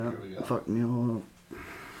Fuck me all up.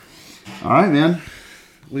 All right, man.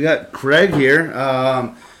 We got Craig here.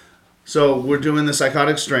 So we're doing the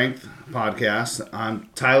Psychotic Strength podcast. I'm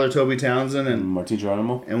Tyler Toby Townsend and Martin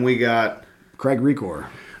Geronimo. And we got Craig Recor.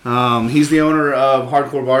 He's the owner of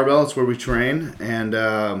Hardcore Barbell. It's where we train and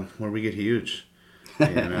where we get huge. You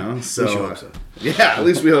know, so, At least you hope so. Yeah, at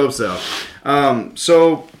least we hope so.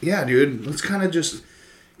 So yeah, dude, let's kind of just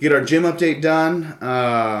get our gym update done,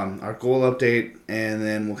 our goal update, and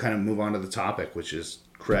then we'll kind of move on to the topic, which is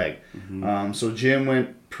Craig. Mm-hmm. So gym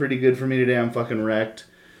went pretty good for me today. I'm fucking wrecked.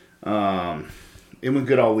 It went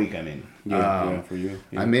good all week. I mean, Yeah, for you.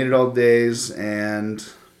 Yeah. I made it all days, and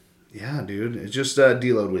yeah, dude, it's just a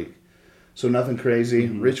deload week. So nothing crazy.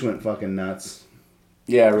 Mm-hmm. Rich went fucking nuts.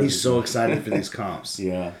 Yeah, really. He's so excited for these comps.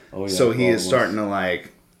 Yeah. Oh, yeah. So he is starting to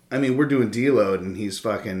like. I mean, we're doing deload, and he's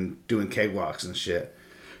fucking doing keg walks and shit.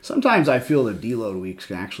 Sometimes I feel the deload weeks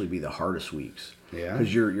can actually be the hardest weeks. Yeah.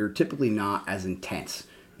 Because you're typically not as intense.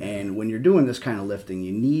 And when you're doing this kind of lifting,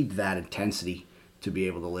 you need that intensity to be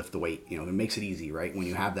able to lift the weight. You know, it makes it easy, right? When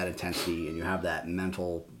you have that intensity and you have that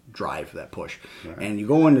mental drive, that push. Right. And you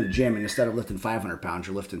go into the gym and instead of lifting 500 pounds,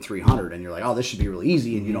 you're lifting 300 and you're like, oh, this should be really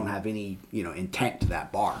easy. And you don't have any, intent to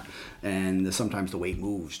that bar. And sometimes the weight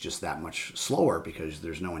moves just that much slower because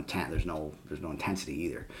there's no intent. There's no intensity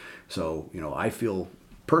either. So, I feel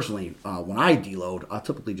personally, when I deload, I'll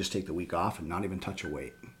typically just take the week off and not even touch a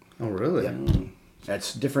weight. Oh, really? Yeah.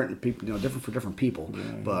 That's different. People, different for different people.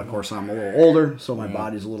 Yeah, but of course, I'm a little older, so my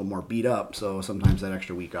body's a little more beat up. So sometimes that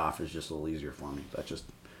extra week off is just a little easier for me. That's just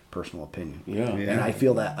personal opinion. Yeah. And I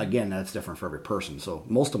feel that again, that's different for every person. So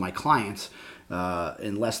most of my clients,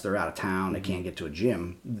 unless they're out of town, they can't get to a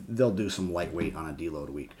gym, they'll do some lightweight on a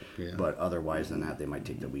deload week. Yeah. But otherwise than that, they might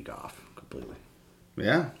take the week off completely.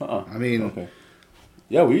 Yeah. I mean. Okay.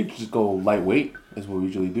 Yeah, we just go lightweight is what we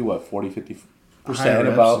usually do. What 40-50%. High reps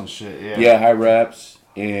about and shit, high reps,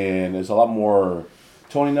 and there's a lot more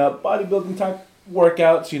toning up bodybuilding type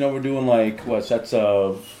workouts. We're doing like sets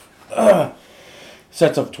of 12,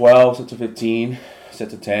 sets of 15,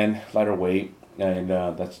 sets of 10, lighter weight, and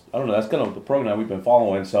that's kind of the program we've been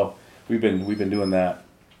following. So we've been doing that.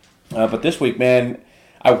 But this week, man,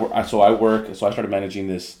 I started managing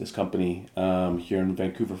this company here in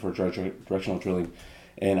Vancouver for directional drilling.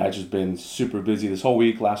 And I just been super busy this whole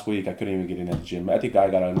week. Last week, I couldn't even get in at the gym. I think I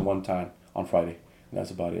got in one time on Friday, and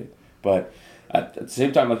that's about it. But at the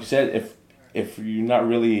same time, like you said, if you're not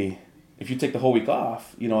really, if you take the whole week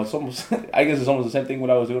off, it's almost, I guess it's almost the same thing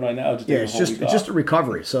what I was doing right now. It's just a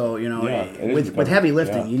recovery. So, with heavy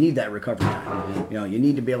lifting, you need that recovery time. You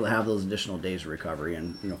need to be able to have those additional days of recovery.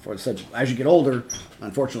 And, as you get older,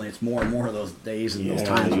 unfortunately, it's more and more of those days and those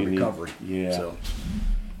times of recovery. So.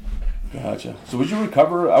 Gotcha. So would you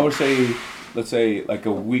recover, I would say, let's say like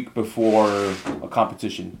a week before a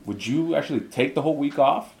competition, would you actually take the whole week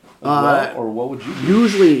off as well, or what would you do?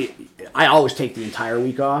 Usually, I always take the entire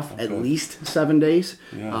week off, at least 7 days.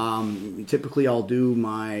 Yeah. Typically, I'll do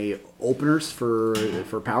my openers for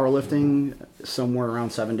powerlifting somewhere around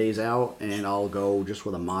 7 days out, and I'll go just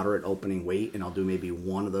with a moderate opening weight, and I'll do maybe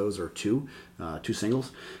one of those or two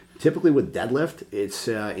singles. Typically with deadlift, it's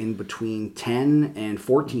in between 10 and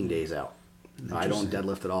 14 days out. I don't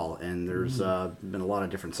deadlift at all, and there's been a lot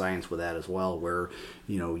of different science with that as well, where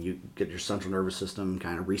you get your central nervous system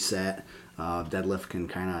kind of reset. Deadlift can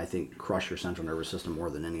kind of, I think, crush your central nervous system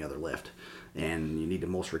more than any other lift, and you need the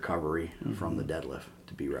most recovery from the deadlift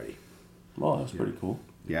to be ready. Well, that's pretty cool.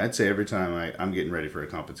 Yeah, I'd say every time I'm getting ready for a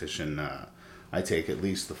competition, I take at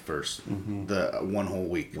least the first, the one whole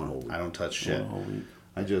week. I don't touch shit.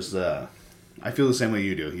 I just, I feel the same way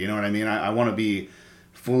you do. You know what I mean? I want to be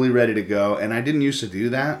fully ready to go. And I didn't used to do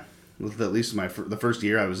that with at least the first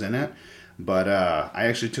year I was in it. But I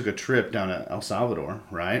actually took a trip down to El Salvador,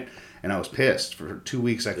 right? And I was pissed. For 2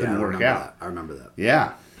 weeks I couldn't work out. I remember that.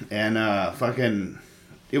 Yeah. And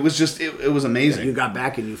it was just, it was amazing. You got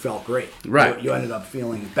back and you felt great. Right. You ended up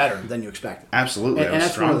feeling better than you expected. Absolutely. And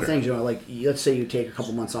that's stronger. One of the things, like, let's say you take a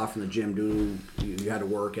couple months off from the gym, you had to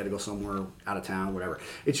work, you had to go somewhere out of town, whatever.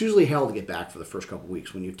 It's usually hell to get back for the first couple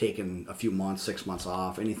weeks when you've taken a few months, 6 months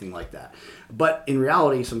off, anything like that. But in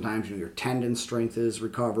reality, sometimes your tendon strength is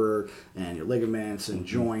recovered and your ligaments and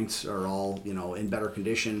joints are all, in better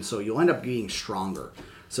condition. So you'll end up getting stronger.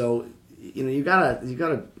 So, you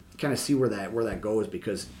gotta kind of see where that goes,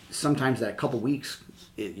 because sometimes that couple weeks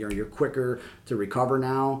you're quicker to recover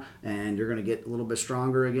now, and you're going to get a little bit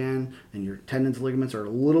stronger again, and your tendons and ligaments are a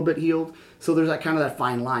little bit healed. So there's that kind of that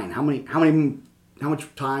fine line. How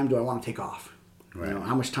much time do I want to take off? Right. You know,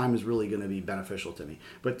 how much time is really going to be beneficial to me?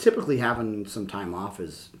 But typically having some time off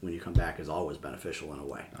is, when you come back, is always beneficial in a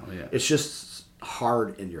way. Oh, yeah. It's just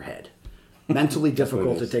hard in your head. Mentally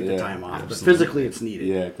difficult to take the time off, but absolutely. physically it's needed.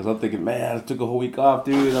 Yeah, because I'm thinking, man, I took a whole week off,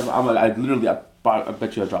 dude. I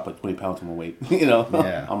bet you I dropped like 20 pounds on my weight,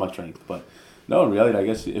 Yeah. on my strength. But no, in reality, I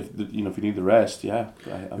guess if you need the rest, yeah.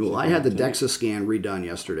 Well, I had the DEXA scan redone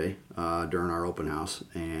yesterday during our open house,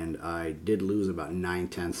 and I did lose about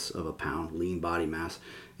 9/10 of a pound lean body mass,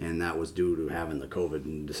 and that was due to having the COVID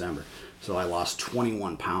in December. So I lost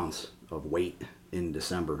 21 pounds of weight in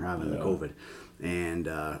December having the COVID, and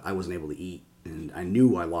I wasn't able to eat. And I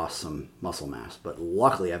knew I lost some muscle mass, but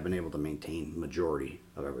luckily I've been able to maintain majority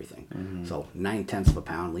of everything. So 9/10 of a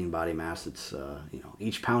pound lean body mass. It's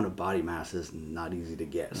each pound of body mass is not easy to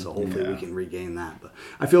get. So hopefully we can regain that. But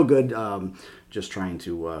I feel good. Just trying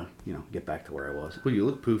to get back to where I was. Well, you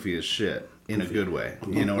look poofy as shit in a good way.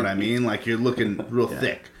 You know what I mean? Like you're looking real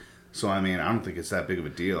thick. So I mean, I don't think it's that big of a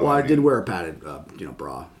deal. Well, I mean, did wear a padded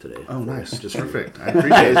bra today. Oh, nice. Just Perfect. I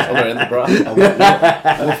appreciate it. in the bra.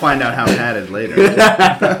 We'll find out how padded later.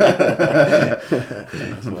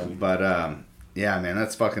 But yeah, man,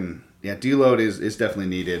 that's fucking deload is definitely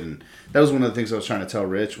needed, and that was one of the things I was trying to tell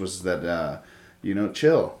Rich was that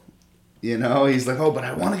chill. He's like, oh, but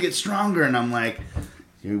I want to get stronger, and I'm like,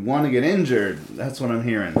 you want to get injured. That's what I'm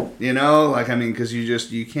hearing. Because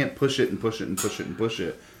you can't push it and push it and push it and push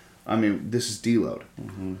it. I mean, this is deload.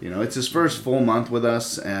 It's his first full month with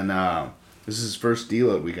us, and this is his first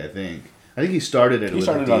deload week, I think. I think he started it. He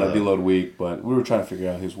started on a deload week, but we were trying to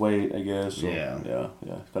figure out his weight, I guess. So, yeah.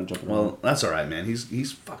 Kind of jumping around. Well, that's all right, man.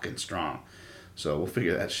 He's fucking strong. So we'll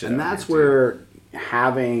figure that shit out. And that's where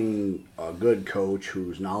having a good coach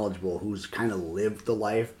who's knowledgeable, who's kind of lived the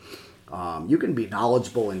life, you can be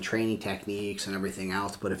knowledgeable in training techniques and everything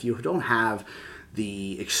else, but if you don't have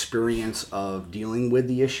the experience of dealing with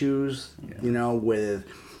the issues, with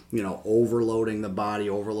overloading the body,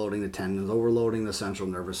 overloading the tendons, overloading the central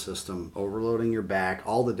nervous system, overloading your back,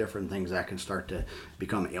 all the different things that can start to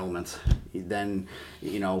become ailments, then,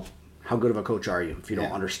 how good of a coach are you if you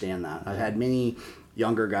don't understand that? I've had many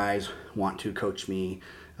younger guys want to coach me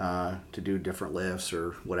to do different lifts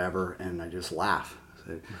or whatever, and I just laugh.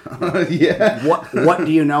 Yeah. What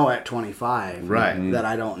do you know at 25 right. that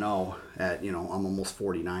I don't know at, I'm almost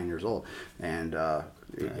 49 years old, and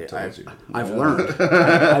I've learned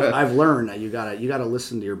I've learned that you gotta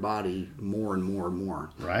listen to your body more and more and more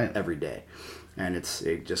right. every day, and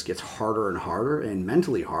it just gets harder and harder and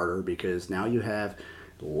mentally harder because now you have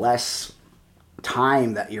less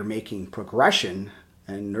time that you're making progression,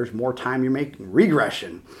 and there's more time you're making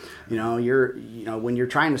regression. When you're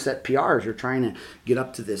trying to set PRs, you're trying to get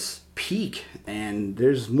up to this peak, and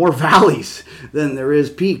there's more valleys than there is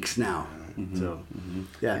peaks now. So,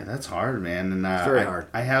 yeah, that's hard, man. And it's very hard.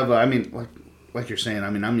 I have, like you're saying.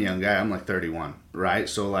 I'm a young guy. I'm like 31, right?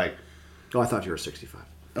 So like, oh, I thought you were 65.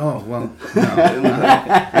 Oh well, no.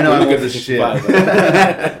 I know I'm good as shit.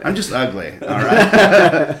 I'm just ugly, all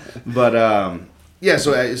right. But yeah.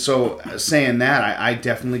 So saying that, I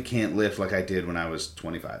definitely can't lift like I did when I was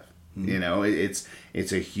 25.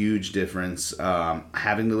 It's a huge difference.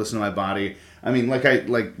 Having to listen to my body. I mean,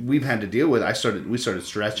 like we've had to deal with. We started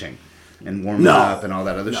stretching and warming up and all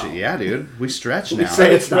that other shit. Yeah, dude, we stretch now.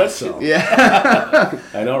 Say it's not so. Yeah,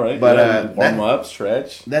 I know, right? But warm up,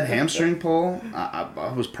 stretch. That hamstring pull,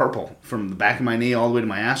 I was purple from the back of my knee all the way to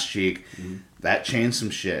my ass cheek. That changed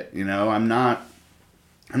some shit. I'm not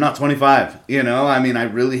 25. I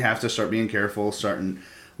really have to start being careful, starting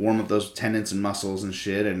warm up those tendons and muscles and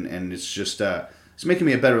shit, and it's just it's making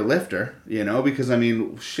me a better lifter. Because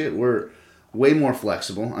we're way more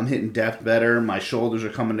flexible. I'm hitting depth better. My shoulders are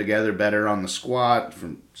coming together better on the squat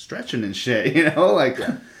from stretching and shit.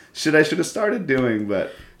 Shit I should have started doing,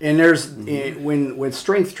 but. And there's when with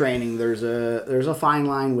strength training, there's a fine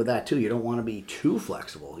line with that too. You don't want to be too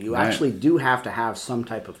flexible. You actually do have to have some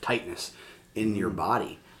type of tightness in your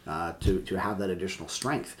body to have that additional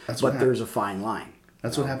strength. But there's a fine line.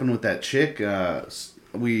 That's what happened with that chick.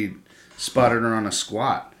 We spotted her on a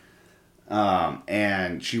squat.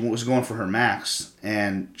 And she was going for her max,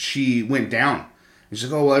 and she went down. And she's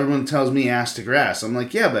like, oh, well, everyone tells me ass to grass. I'm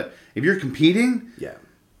like, yeah, but if you're competing,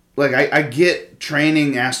 like, I get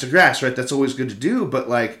training ass to grass, right? That's always good to do, but,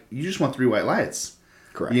 like, you just want 3 white lights.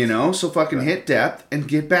 Correct. So fucking hit depth and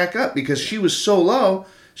get back up, because she was so low,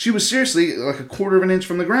 she was seriously like a quarter of an inch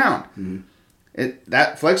from the ground.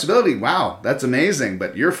 That flexibility, wow, that's amazing,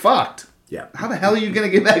 but you're fucked. Yeah. How the hell are you going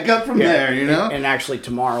to get back up from there, you know? And actually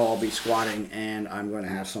tomorrow I'll be squatting and I'm going to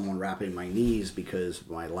have someone wrapping my knees because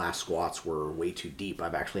my last squats were way too deep.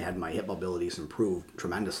 I've actually had my hip mobilities improve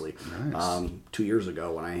tremendously. Nice. 2 years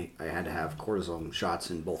ago when I had to have cortisone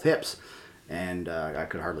shots in both hips and I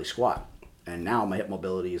could hardly squat. And now my hip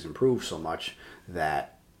mobility has improved so much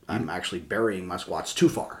that I'm actually burying my squats too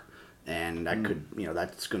far. And that could,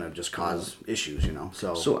 that's going to just cause issues,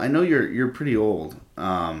 So I know you're pretty old.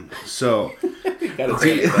 So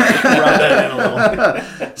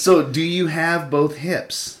so do you have both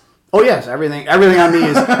hips? Oh yes, everything on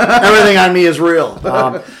me is real.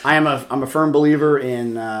 I'm a firm believer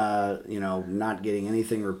in not getting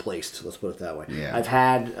anything replaced. Let's put it that way. Yeah. I've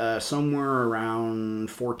had somewhere around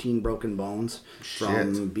 14 broken bones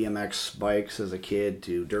from BMX bikes as a kid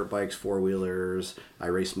to dirt bikes, four wheelers. I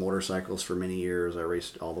raced motorcycles for many years. I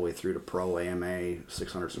raced all the way through to pro AMA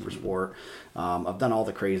 600 Super Sport. I've done all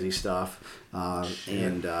the crazy stuff,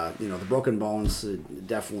 and the broken bones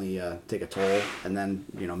definitely take a toll. And then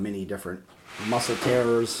many different muscle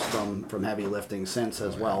tears from heavy lifting since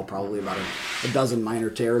as well. Probably about a dozen minor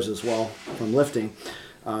tears as well from lifting.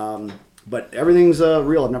 But everything's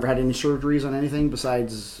real. I've never had any surgeries on anything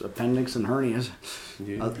besides appendix and hernias.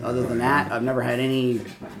 Yeah. Other than that, I've never had any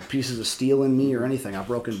pieces of steel in me or anything. I've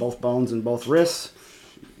broken both bones in both wrists,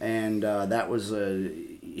 and that was a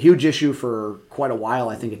huge issue for quite a while.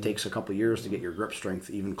 I think it takes a couple of years to get your grip strength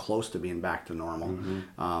even close to being back to normal.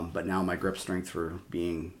 Mm-hmm. But now my grip strength for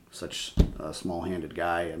being such a small-handed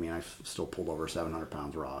guy, I mean, I've still pulled over 700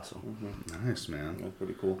 pounds raw. So Nice, man. That's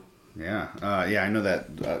pretty cool. Yeah, I know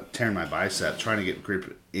that tearing my bicep, trying to get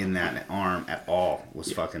grip in that arm at all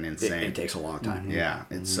was fucking insane. It takes a long time. Yeah,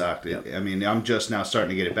 it sucked. I mean, I'm just now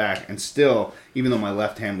starting to get it back, and still, even though my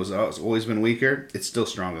left hand was always been weaker, it's still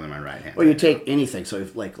stronger than my right hand. Well, you take anything. So,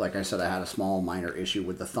 if, like I said, I had a small minor issue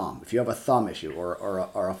with the thumb. If you have a thumb issue, or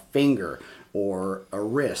a finger, or a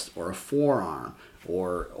wrist, or a forearm,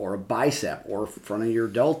 or a bicep, or front of your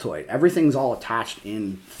deltoid, everything's all attached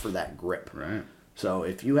in for that grip. Right. So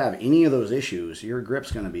if you have any of those issues, your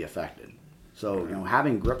grip's going to be affected. So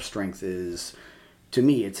having grip strength is, to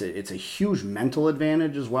me, it's a huge mental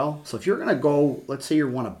advantage as well. So if you're going to go, let's say you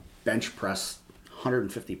want to bench press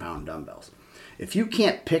 150-pound dumbbells. If you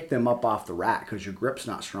can't pick them up off the rack because your grip's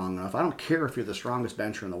not strong enough, I don't care if you're the strongest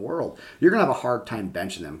bencher in the world, you're going to have a hard time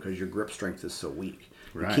benching them because your grip strength is so weak.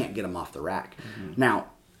 Right. You can't get them off the rack. Mm-hmm. Now,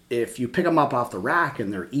 if you pick them up off the rack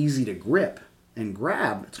and they're easy to grip and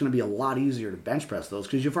grab, it's going to be a lot easier to bench press those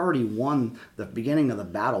because you've already won the beginning of the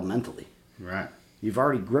battle mentally. Right. You've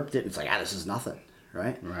already gripped it. It's like, this is nothing,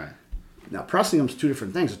 right? Right. Now, pressing them is two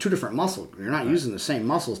different things. It's two different muscles. You're not using the same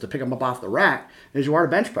muscles to pick them up off the rack as you are to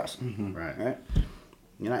bench press them. Mm-hmm. Right.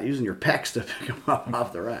 You're not using your pecs to pick them up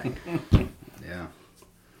off the rack. Yeah.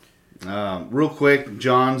 Real quick,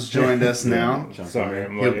 John's joined us now. Sorry,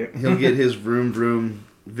 I'm late. He'll get his vroom vroom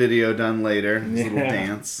video done later. His little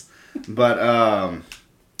dance. But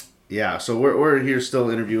so we're here still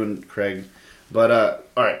interviewing Craig. But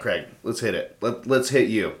all right, Craig, let's hit it. Let's hit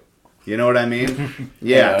you. You know what I mean?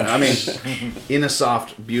 Yeah, I mean, in a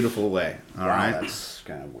soft, beautiful way. All right. That's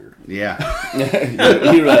kind of weird. Yeah.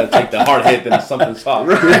 You'd rather take the hard hit than something soft.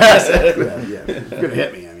 Yeah, you're gonna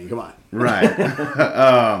hit me. I mean, come on.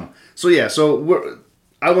 Right. So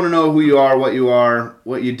I want to know who you are,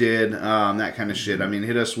 what you did, that kind of shit. I mean,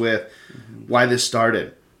 hit us with why this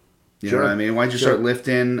started. You know what I mean? Why'd you start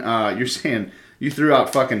lifting? You're saying you threw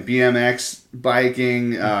out fucking BMX,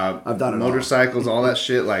 biking, I've done it motorcycles, all that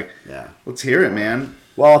shit. Like, let's hear it, man.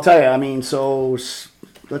 Well, I'll tell you. I mean, so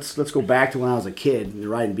let's go back to when I was a kid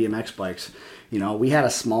riding BMX bikes. We had a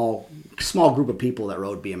small group of people that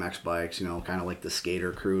rode BMX bikes. Kind of like the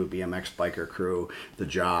skater crew, BMX biker crew, the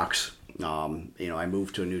jocks. I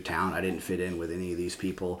moved to a new town. I didn't fit in with any of these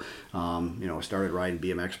people. I started riding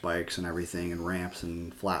BMX bikes and everything, and ramps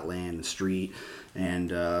and flat land and street.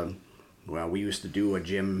 And we used to do a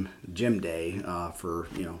gym day for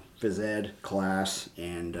phys ed class,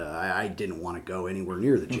 and I didn't want to go anywhere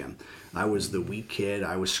near the gym. I was the weak kid.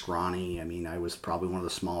 I was scrawny. I mean, I was probably one of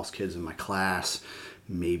the smallest kids in my class.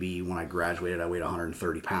 Maybe when I graduated, I weighed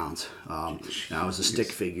 130 pounds. And I was a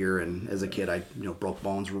stick figure, and as a kid, I broke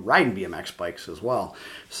bones riding BMX bikes as well.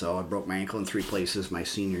 So I broke my ankle in 3 places my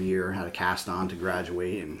senior year. Had a cast on to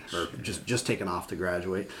graduate, or just taken off to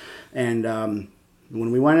graduate. And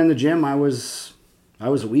when we went in the gym, I was I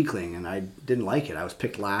was a weakling, and I didn't like it. I was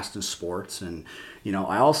picked last in sports, and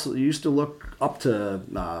I also used to look up to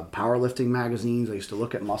powerlifting magazines. I used to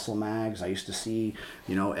look at muscle mags. I used to see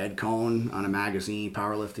Ed Cohn on a magazine,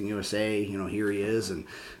 Powerlifting USA. Here he is, and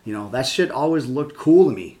that shit always looked cool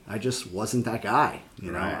to me. I just wasn't that guy.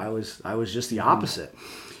 Right. I was just the opposite.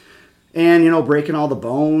 And breaking all the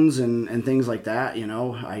bones and things like that.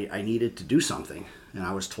 I needed to do something, and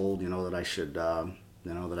I was told that I should.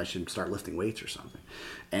 That I should start lifting weights or something.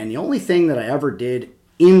 And the only thing that I ever did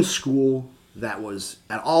in school that was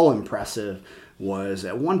at all impressive was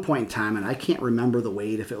at one point in time, and I can't remember the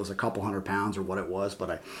weight, if it was a couple 100 pounds or what it was,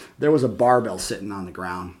 but there was a barbell sitting on the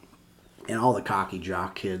ground, and all the cocky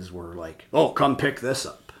jock kids were like, "Oh, come pick this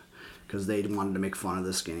up," because they wanted to make fun of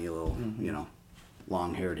the skinny little,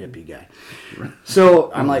 long-haired hippie guy.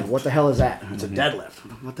 So I'm like, what the hell is that? It's a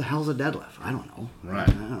deadlift. What the hell is a deadlift? I don't know. Right.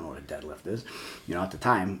 I don't know what a deadlift is, at the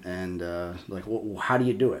time. And like, well, how do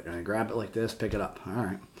you do it? And I grab it like this, pick it up. All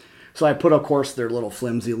right. So I put, of course, their little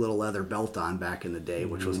flimsy little leather belt on back in the day,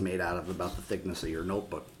 which was made out of about the thickness of your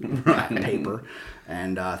notebook paper,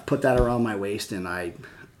 and put that around my waist, and I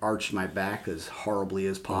arched my back as horribly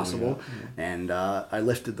as possible, and I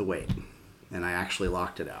lifted the weight, and I actually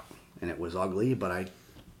locked it out. And it was ugly, but I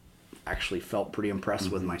actually felt pretty impressed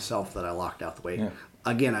with myself that I locked out the weight. Yeah.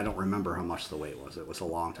 Again, I don't remember how much the weight was. It was a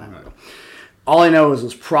long time ago. All I know is it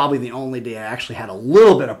was probably the only day I actually had a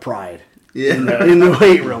little bit of pride in the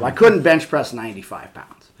weight room. I couldn't bench press 95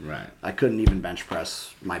 pounds. Right. I couldn't even bench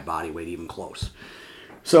press my body weight even close.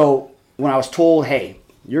 So when I was told, hey,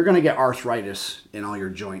 you're going to get arthritis in all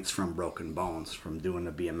your joints from broken bones, from doing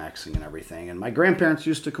the BMXing and everything. And my grandparents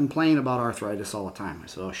used to complain about arthritis all the time. I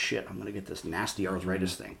said, oh, shit, I'm going to get this nasty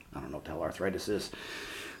arthritis thing. I don't know what the hell arthritis is.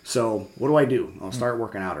 So what do? I'll start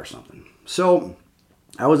working out or something. So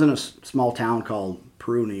I was in a small town called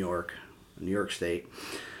Peru, New York State.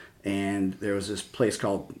 And there was this place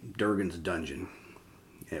called Durgan's Dungeon.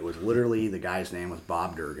 It was literally, the guy's name was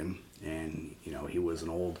Bob Durgan. And, he was an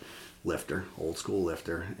old school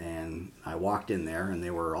lifter, and I walked in there, and they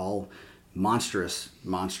were all monstrous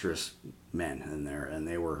men in there, and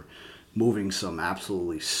they were moving some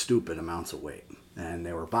absolutely stupid amounts of weight. And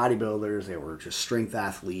they were bodybuilders, they were just strength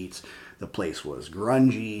athletes. The place was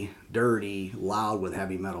grungy, dirty, loud with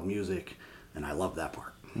heavy metal music, and I loved that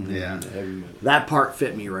part. Yeah. That part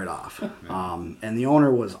fit me right off. And the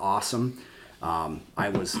owner was awesome. I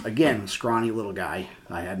was, again, a scrawny little guy.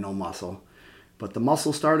 I had no muscle. But the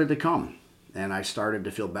muscle started to come, and I started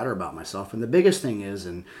to feel better about myself. And the biggest thing is,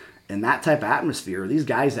 in that type of atmosphere, these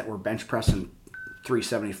guys that were bench pressing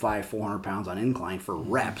 375, 400 pounds on incline for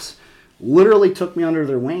reps literally took me under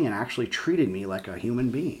their wing and actually treated me like a human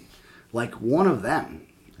being, like one of them.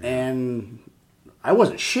 And I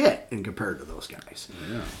wasn't shit in compared to those guys.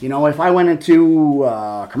 Yeah. If I went into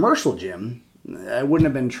a commercial gym, I wouldn't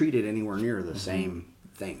have been treated anywhere near the same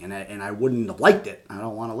thing, and I wouldn't have liked it. I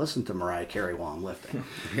don't want to listen to Mariah Carey while I'm lifting.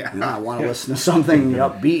 I want to listen to something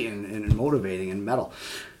upbeat and motivating and metal.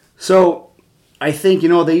 So I think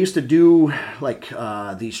they used to do like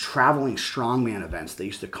these traveling strongman events. They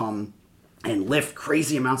used to come and lift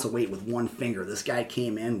crazy amounts of weight with one finger. This guy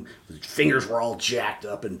came in, his fingers were all jacked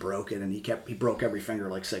up and broken, and he broke every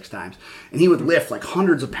finger like 6 times. And he would lift like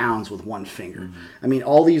hundreds of pounds with one finger. I mean,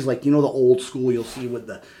 all these, like, the old school you'll see with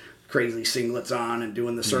the crazy singlets on and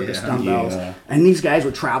doing the circus dumbbells. Yeah. And these guys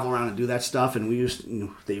would travel around and do that stuff, and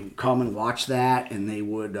they would come and watch that, and they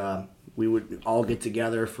would we would all get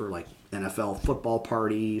together for like NFL football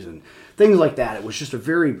parties and things like that. It was just a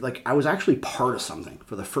very, like, I was actually part of something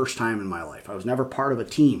for the first time in my life. I was never part of a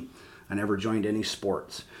team. I never joined any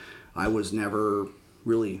sports. I was never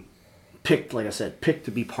really picked, like I said,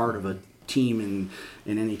 to be part of a team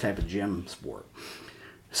in any type of gym sport.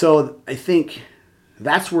 So I think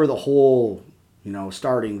that's where the whole,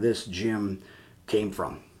 starting this gym came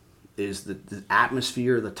from, is the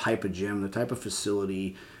atmosphere, the type of gym, the type of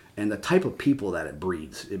facility, and the type of people that it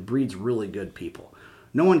breeds. It breeds really good people.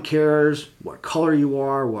 No one cares what color you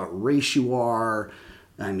are, what race you are.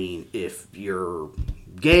 I mean, if you're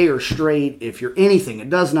gay or straight, if you're anything, it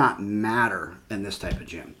does not matter in this type of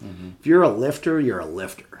gym. Mm-hmm. If you're a lifter, you're a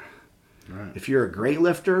lifter. Right. If you're a great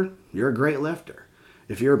lifter, you're a great lifter.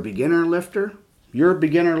 If you're a beginner lifter, you're a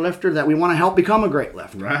beginner lifter that we want to help become a great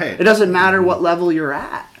lifter. Right. It doesn't matter what level you're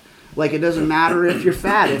at. Like, it doesn't matter if you're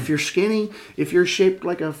fat, if you're skinny, if you're shaped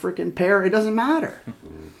like a freaking pear. It doesn't matter.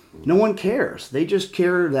 No one cares. They just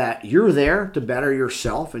care that you're there to better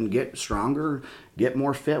yourself and get stronger, get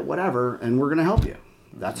more fit, whatever, and we're going to help you.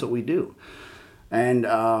 That's what we do. And,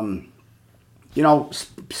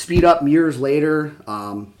 speed up years later,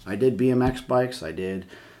 I did BMX bikes. I did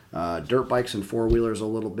dirt bikes and four-wheelers a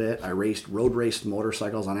little bit. I road raced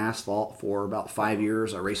motorcycles on asphalt for about 5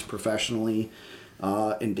 years. I raced professionally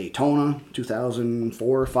in Daytona,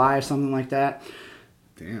 2004 or 5, something like that.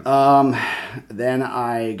 Damn. Then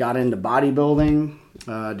I got into bodybuilding,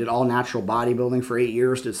 did all natural bodybuilding for 8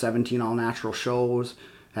 years, did 17 all natural shows,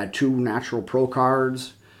 had 2 natural pro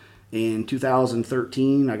cards. In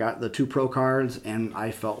 2013, I got the 2 pro cards, and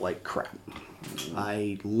I felt like crap.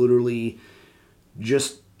 I literally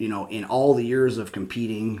just, in all the years of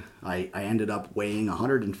competing, I ended up weighing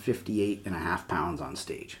 158.5 pounds on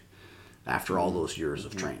stage after all those years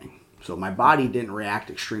of training. So my body didn't react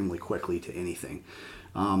extremely quickly to anything.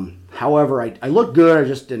 However, I looked good, I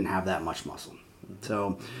just didn't have that much muscle.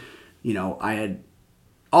 So, I had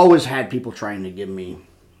always had people trying to give me,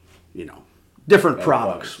 different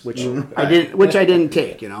products, which I didn't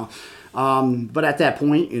take, But at that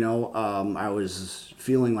point, I was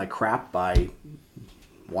feeling like crap by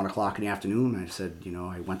 1 o'clock in the afternoon. I said,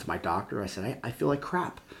 I went to my doctor. I said, I feel like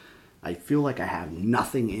crap. I feel like I have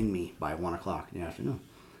nothing in me by 1 o'clock in the afternoon.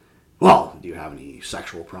 Well, do you have any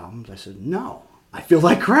sexual problems? I said, no. I feel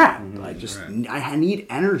like crap. I need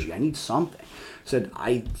energy. I need something. I said,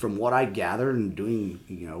 from what I gathered and doing,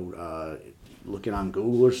 looking on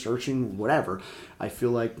Google or searching, whatever, I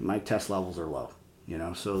feel like my test levels are low.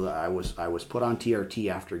 So I was put on TRT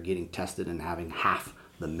after getting tested and having half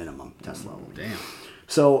the minimum test level. Damn.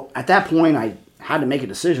 So at that point, I had to make a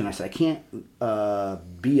decision. I said, I can't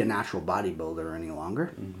be a natural bodybuilder any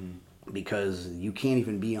longer because you can't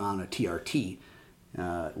even be on a TRT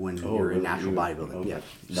when you're in natural bodybuilding. Okay.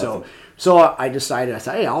 Yeah. So I decided, I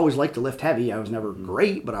said, hey, I always liked to lift heavy. I was never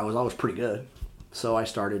great, but I was always pretty good. So I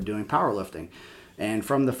started doing powerlifting. And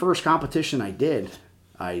from the first competition I did,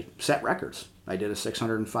 I set records. I did a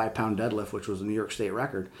 605-pound deadlift, which was a New York State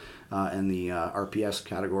record in the RPS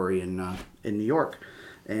category in New York.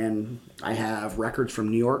 And I have records from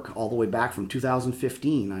New York all the way back from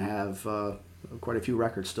 2015. I have quite a few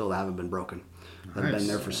records still that haven't been broken. I've been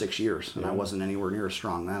there for 6 years, and I wasn't anywhere near as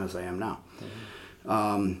strong then as I am now.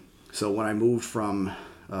 So when I moved from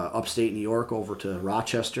upstate New York over to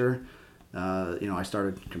Rochester, I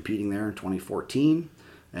started competing there in 2014,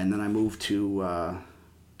 and then I moved to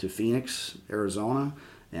Phoenix, Arizona,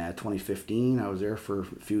 in 2015. I was there for a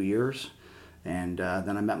few years, and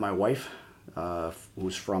then I met my wife,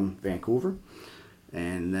 who's from Vancouver,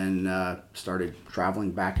 and then started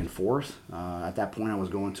traveling back and forth. At that point, I was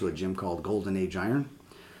going to a gym called Golden Age Iron,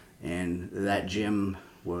 and that gym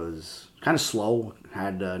was kind of slow,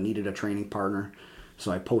 needed a training partner,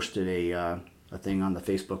 so I posted a thing on the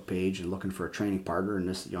Facebook page and looking for a training partner, and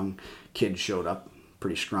this young kid showed up,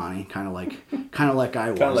 pretty scrawny, kind of like I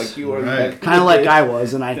was. Kind of like you were. Right. Kind of like I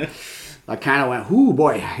was, and I kind of went, "Ooh,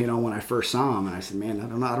 boy," when I first saw him, and I said, "Man,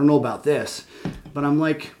 I don't know about this," but I'm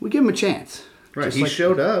like, we give him a chance. Right, he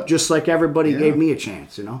showed up. Just like everybody gave me a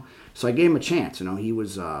chance, So I gave him a chance, He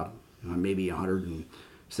was maybe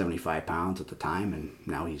 175 pounds at the time, and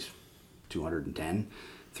now he's 210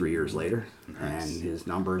 3 years later. Nice. And his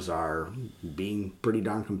numbers are being pretty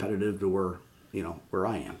darn competitive to where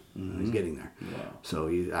I am. He's getting there. Wow. So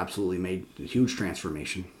he absolutely made a huge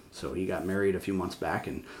transformation. So he got married a few months back,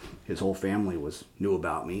 and his whole family knew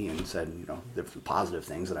about me and said, the positive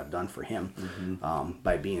things that I've done for him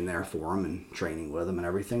by being there for him and training with him and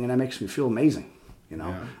everything. And that makes me feel amazing,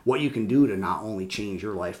 what you can do to not only change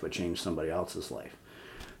your life, but change somebody else's life.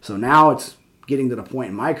 So now it's getting to the point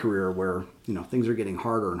in my career where, things are getting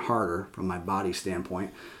harder and harder from my body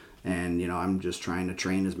standpoint. And, I'm just trying to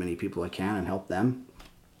train as many people I can and help them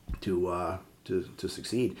to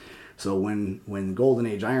succeed. So when Golden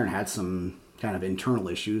Age Iron had some kind of internal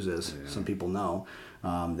issues, as some people know,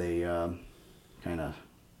 they kind of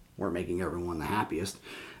weren't making everyone the happiest.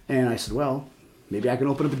 And I said, well, maybe I can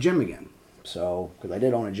open up a gym again. So, because I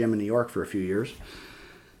did own a gym in New York for a few years.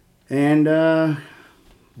 And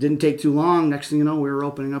didn't take too long. Next thing you know, we were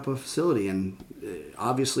opening up a facility. And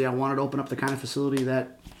obviously I wanted to open up the kind of facility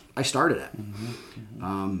that I started at.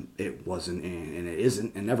 It wasn't, and it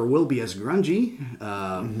isn't, and never will be as grungy,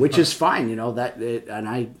 which is fine, and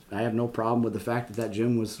I have no problem with the fact that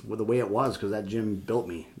gym was the way it was, because that gym built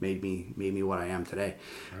me, made me what I am today.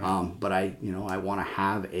 Right. But I want to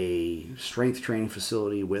have a strength training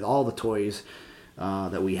facility with all the toys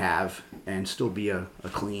that we have, and still be a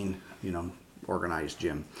clean, organized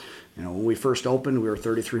gym. When we first opened, we were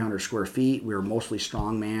 3,300 square feet. We were mostly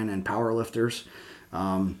strongman and power lifters.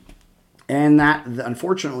 And that,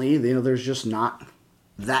 unfortunately, there's just not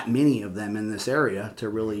that many of them in this area to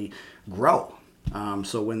really grow.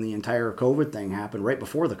 So when the entire COVID thing happened, right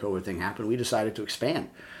before the COVID thing happened, we decided to expand.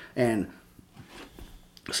 And,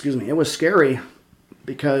 it was scary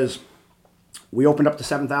because we opened up to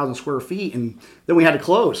 7,000 square feet, and then we had to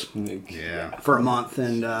close for a month,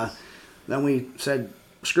 and then we said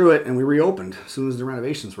screw it, and we reopened as soon as the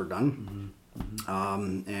renovations were done.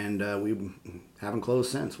 And we haven't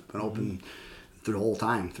closed since. We've been open through the whole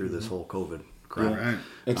time through this whole COVID crap. Right.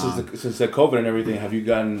 And since the COVID and everything, have you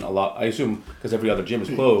gotten a lot? I assume because every other gym is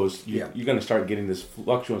closed, you're going to start getting this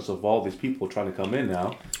fluctuance of all these people trying to come in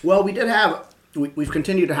now. Well, we did have. We've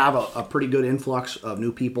continued to have a pretty good influx of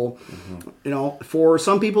new people. You know, for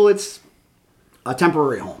some people, it's a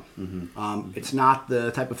temporary home. It's not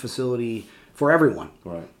the type of facility for everyone.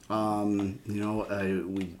 Right. You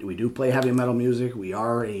know, we do play heavy metal music. We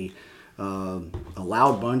are a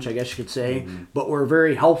loud bunch, I guess you could say, but we're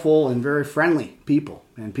very helpful and very friendly people,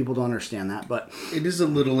 and people don't understand that. But it is a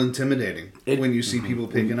little intimidating when you see people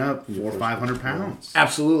picking up 400 or 500 pounds.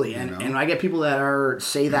 Absolutely, and I get people that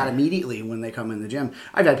say that immediately when they come in the gym.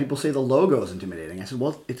 I've had people say the logo is intimidating. I said,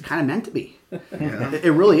 well, it's kind of meant to be.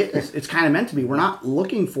 It really is. It's kind of meant to be. We're not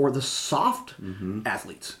looking for the soft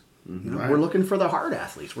athletes. You know, Right. We're looking for the hard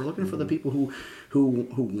athletes. We're looking for the people who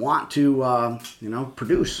want to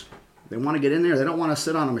produce. They want to get in there. They don't want to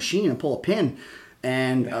sit on a machine and pull a pin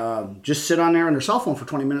and just sit on there on their cell phone for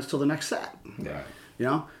 20 minutes till the next set. Right.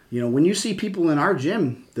 You know, when you see people in our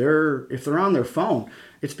gym, if they're on their phone,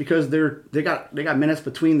 it's because they got minutes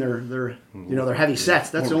between their heavy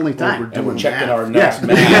sets. That's the only time. And we're checking our next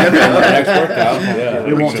math, our next workout. Yeah.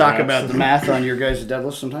 We won't talk about the math on your guys'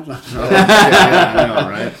 deadlifts sometimes. I know,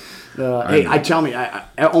 right? Hey,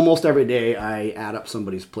 I almost every day I add up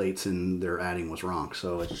somebody's plates and their adding was wrong,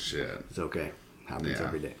 so it's okay. Happens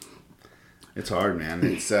every day. It's hard, man.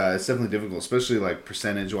 It's definitely difficult, especially like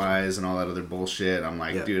percentage wise and all that other bullshit. I'm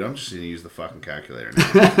like, dude, I'm just gonna use the fucking calculator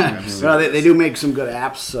now. Well, they do make some good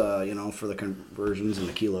apps, for the conversions and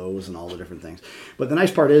the kilos and all the different things. But the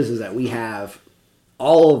nice part is that we have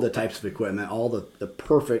all of the types of equipment, all the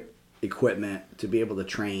perfect equipment to be able to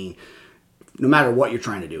train no matter what you're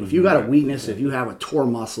trying to do. If you got a weakness, if you have a tore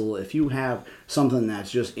muscle, if you have something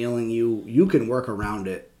that's just ailing you, you can work around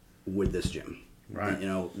it with this gym. Right. You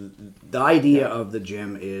know, the idea of the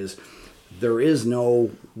gym is there is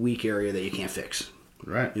no weak area that you can't fix.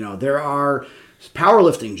 Right. You know, there are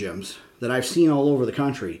powerlifting gyms that I've seen all over the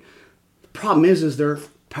country. The problem is they're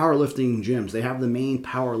powerlifting gyms. They have the main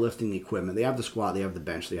powerlifting equipment. They have the squat, they have the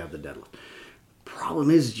bench, they have the deadlift.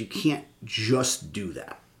 Problem is you can't just do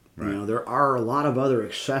that. Right. You know, there are a lot of other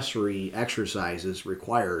accessory exercises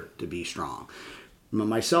required to be strong.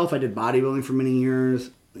 Myself, I did bodybuilding for many years.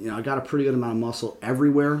 You know, I got a pretty good amount of muscle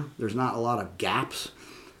everywhere. There's not a lot of gaps.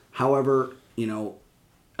 However, you know,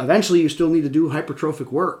 eventually you still need to do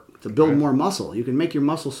hypertrophic work to build more muscle. You can make your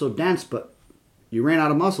muscle so dense, but you ran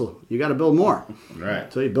out of muscle. You got to build more.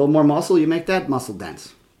 Right. So you build more muscle, you make that muscle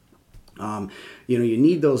dense. You know, you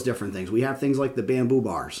need those different things. We have things like the bamboo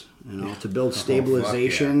bars, to build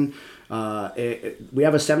stabilization. We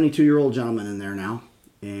have a 72-year-old gentleman in there now.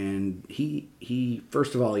 And he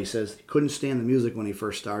first of all, he says he couldn't stand the music when he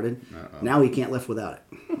first started. Now he can't lift without it.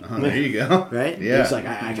 There you go. Right? Yeah. He's like,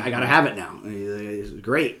 I got to have it now. It's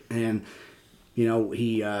great. And, you know,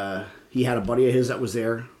 he had a buddy of his that was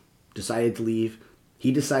there, decided to leave.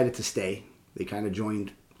 He decided to stay. They kind of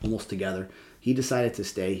joined almost together. He decided to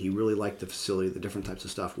stay. He really liked the facility, the different types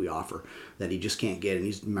of stuff we offer that he just can't get. And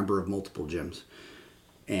he's a member of multiple gyms.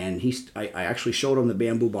 And I actually showed him the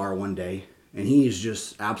bamboo bar one day. And he is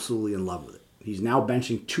just absolutely in love with it. He's now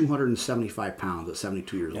benching 275 pounds at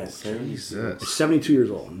 72 years old. Jesus. He's 72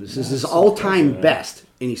 years old. This is his all-time best,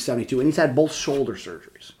 and he's 72. And he's had both shoulder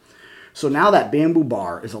surgeries. So now that bamboo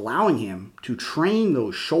bar is allowing him to train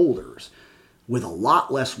those shoulders with a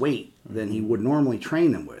lot less weight than he would normally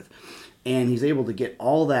train them with. And he's able to get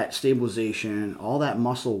all that stabilization, all that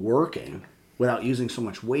muscle working without using so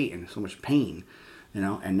much weight and so much pain.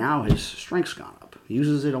 And now his strength's gone up. He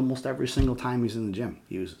uses it almost every single time he's in the gym.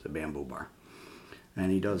 He uses a bamboo bar. And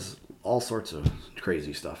he does all sorts of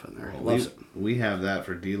crazy stuff in there. He loves it. We have that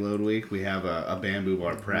for deload week. We have a bamboo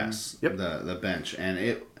bar press, the bench.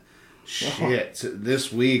 And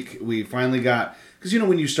this week we finally got, because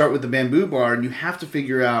when you start with the bamboo bar and you have to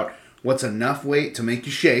figure out what's enough weight to make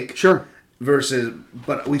you shake. Sure.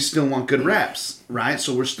 But we still want good reps, right?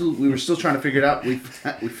 So we were still trying to figure it out. We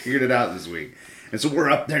figured it out this week. And so we're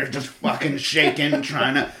up there just fucking shaking,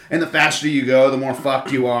 trying to... And the faster you go, the more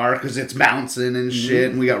fucked you are, because it's bouncing and shit,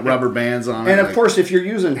 and we got rubber bands on it. And of course, if you're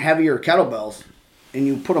using heavier kettlebells, and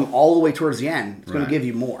you put them all the way towards the end, it's going to give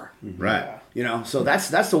you more. Right. So that's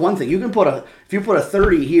the one thing. You can if you put a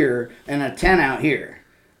 30 here and a 10 out here,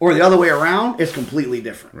 Or the other way around, it's completely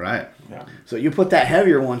different. Right. Yeah. So you put that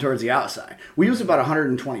heavier one towards the outside. We use about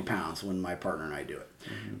 120 pounds when my partner and I do it.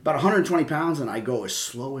 About 120 pounds, and I go as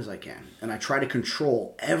slow as I can. And I try to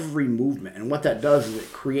control every movement. And what that does is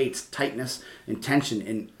it creates tightness and tension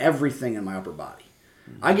in everything in my upper body.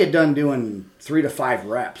 I get done doing 3 to 5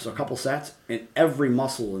 reps, a couple sets, and every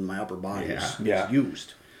muscle in my upper body is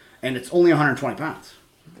used. And it's only 120 pounds.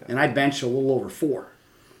 And I bench a little over 4.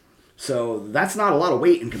 So that's not a lot of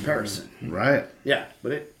weight in comparison. Right. Yeah,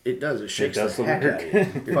 but it does. It shakes does the the heck out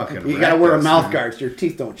of you. Fucking You gotta wear a reckless, mouth man. guard so your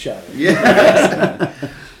teeth don't chatter. Yeah.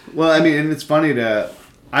 Well, I mean, and it's funny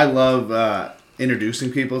I love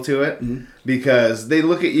introducing people to it because they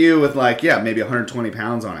look at you with like, maybe 120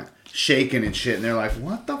 pounds on it, shaking and shit, and they're like,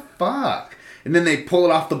 what the fuck? And then they pull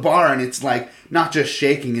it off the bar and it's like, not just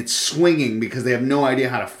shaking, it's swinging because they have no idea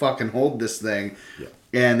how to fucking hold this thing. Yeah.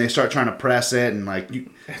 And they start trying to press it and like,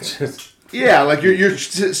 It's just yeah, like you're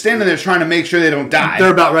standing there trying to make sure they don't die.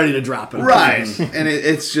 They're about ready to drop it. Right. And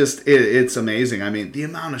it's just, it's amazing. I mean, the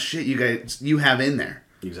amount of shit you have in there.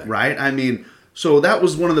 Exactly. Right? I mean, so that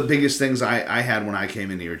was one of the biggest things I had when I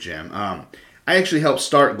came into your gym. I actually helped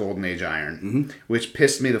start Golden Age Iron, which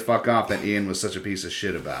pissed me the fuck off that Ian was such a piece of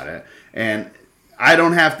shit about it. And we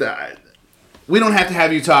don't have to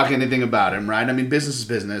have you talk anything about him, right? I mean, business is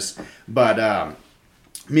business. But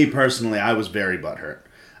me personally, I was very butthurt.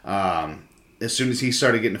 As soon as he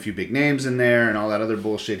started getting a few big names in there and all that other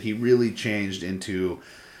bullshit, he really changed into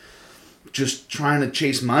just trying to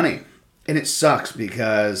chase money. And it sucks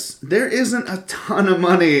because there isn't a ton of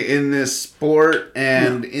money in this sport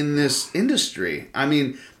and in this industry. I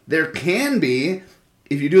mean, there can be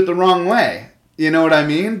if you do it the wrong way. You know what I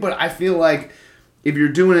mean? But I feel like if you're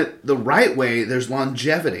doing it the right way, there's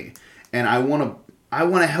longevity. And I want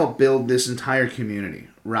to help build this entire community,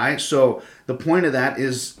 right? So the point of that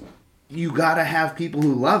is you got to have people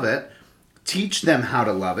who love it, teach them how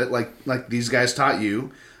to love it, like these guys taught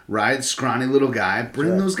you, right? Scrawny little guy.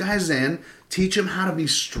 Bring those guys in, teach them how to be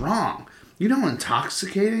strong. You know how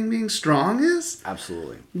intoxicating being strong is?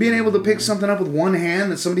 Absolutely. Being able to pick something up with one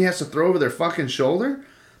hand that somebody has to throw over their fucking shoulder.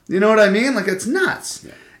 You know what I mean? Like, it's nuts.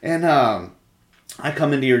 Yeah. And I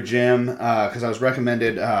come into your gym because I was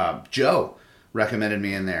recommended, Joe recommended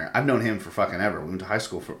me in there. I've known him for fucking ever. We went to high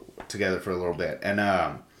school together for a little bit. And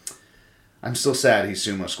I'm still sad he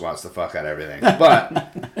sumo squats the fuck out of everything.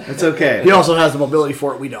 But it's okay. He also has the mobility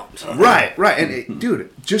for it. We don't. Right. And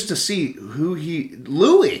dude, just to see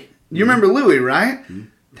Louie. You remember Louie, right? Mm-hmm.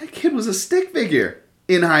 That kid was a stick figure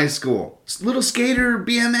in high school. Little skater,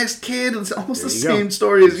 BMX kid. It's almost the same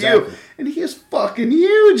story as you. And he is fucking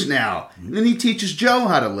huge now. Mm-hmm. And then he teaches Joe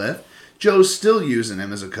how to lift. Joe's still using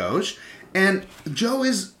him as a coach. And Joe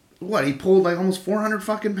is... What, he pulled like almost 400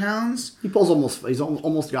 fucking pounds? He's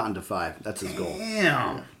almost gotten to 5. That's his goal.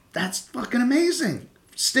 Damn. That's fucking amazing.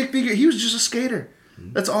 Stick figure. He was just a skater.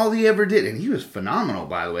 Mm-hmm. That's all he ever did. And he was phenomenal,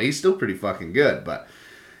 by the way. He's still pretty fucking good. But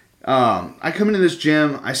I come into this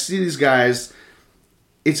gym. I see these guys.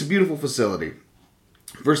 It's a beautiful facility.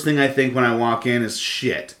 First thing I think when I walk in is,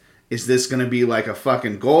 shit, is this going to be like a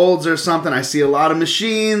fucking Gold's or something? I see a lot of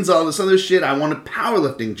machines, all this other shit. I want a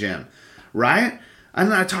powerlifting gym, right? And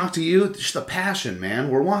then I talk to you, just the passion, man.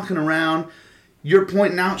 We're walking around, you're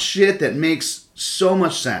pointing out shit that makes so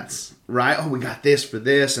much sense, right? Oh, we got this for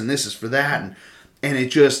this, and this is for that. And it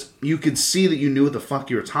just, you could see that you knew what the fuck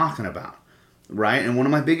you were talking about, right? And one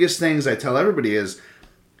of my biggest things I tell everybody is,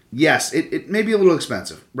 yes, it may be a little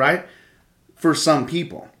expensive, right? For some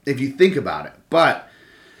people, if you think about it. But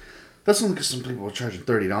that's only because some people are charging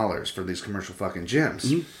 $30 for these commercial fucking gyms.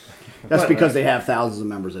 Mm-hmm. That's because they have thousands of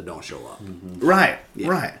members that don't show up. Mm-hmm. Right, yeah.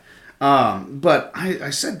 Right. But I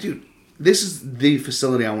said, dude, this is the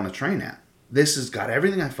facility I want to train at. This has got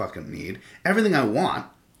everything I fucking need, everything I want,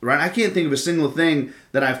 right? I can't think of a single thing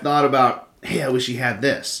that I've thought about, hey, I wish he had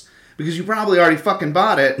this. Because you probably already fucking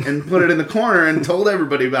bought it and put it in the corner and told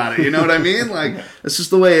everybody about it. You know what I mean? Like, that's just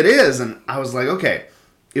the way it is. And I was like, okay,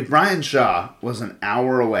 if Brian Shaw was an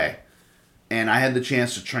hour away and I had the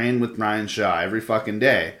chance to train with Brian Shaw every fucking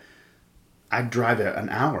day, I'd drive an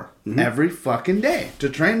hour every fucking day to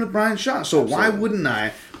train with Brian Shaw. So why wouldn't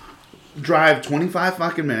I drive 25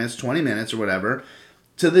 fucking minutes, 20 minutes or whatever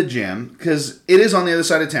to the gym? Because it is on the other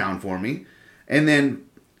side of town for me. And then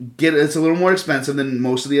it's a little more expensive than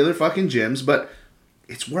most of the other fucking gyms, but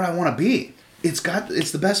it's where I want to be. It's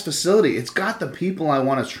the best facility. It's got the people I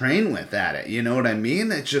want to train with at it. You know what I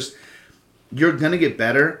mean? It's just, you're going to get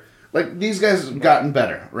better. Like, these guys have gotten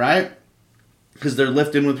better, right? Because they're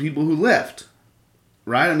lifting with people who lift,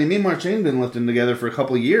 right? I mean, me and Marcin have been lifting together for a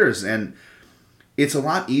couple of years, and it's a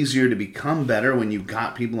lot easier to become better when you've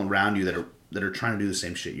got people around you that are that are trying to do the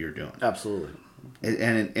same shit you're doing. Absolutely.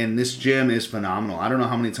 And this gym is phenomenal. I don't know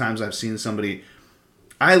how many times I've seen somebody.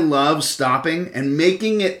 I love stopping and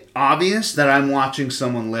making it obvious that I'm watching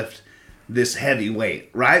someone lift this heavy weight,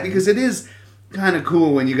 right? Because it is kind of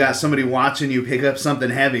cool when you got somebody watching you pick up something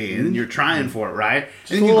heavy and you're trying for it, right?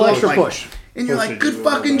 Just a little extra push. And you're like, good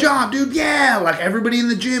fucking job, dude. Yeah. Like, everybody in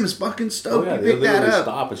the gym is fucking stoked you picked that up.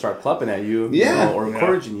 Stop and start clapping at you, yeah, or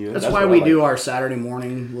encouraging you. That's why we do our Saturday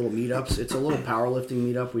morning little meetups. It's a little powerlifting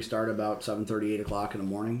meetup. We start about 7:30, 8 o'clock in the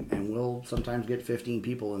morning, and we'll sometimes get 15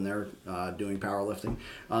 people in there doing powerlifting.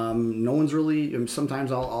 No one's really,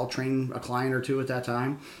 sometimes I'll train a client or two at that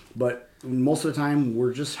time, but most of the time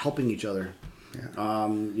we're just helping each other. Yeah.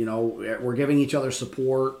 We're giving each other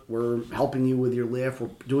support. We're helping you with your lift. We're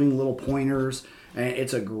doing little pointers. And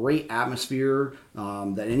it's a great atmosphere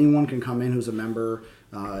that anyone can come in who's a member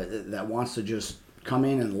that wants to just come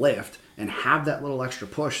in and lift and have that little extra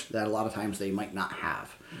push that a lot of times they might not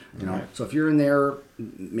have. You know, so if you're in there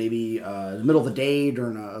maybe the middle of the day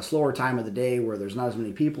during a slower time of the day where there's not as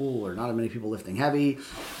many people or not as many people lifting heavy,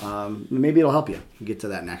 maybe it'll help you get to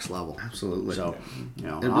that next level. Absolutely. So, the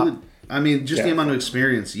amount of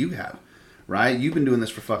experience you have, right? You've been doing this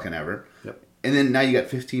for fucking ever. Yep. And then now you got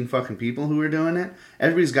 15 fucking people who are doing it.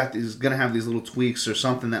 Everybody's going to have these little tweaks or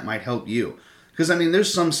something that might help you. Because,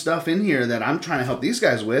 there's some stuff in here that I'm trying to help these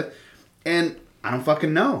guys with, and I don't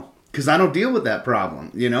fucking know. Because I don't deal with that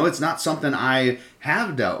problem. You know, it's not something I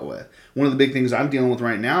have dealt with. One of the big things I'm dealing with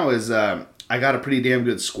right now is I got a pretty damn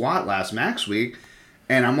good squat last Max week,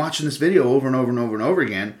 and I'm watching this video over and over and over and over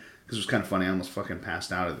again. Because it was kind of funny. I almost fucking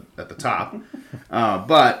passed out at the top.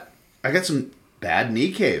 But I got some bad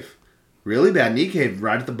knee cave. Really bad knee cave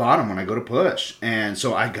right at the bottom when I go to push. And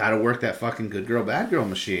so I got to work that fucking good girl, bad girl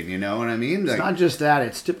machine. You know what I mean? It's not just that.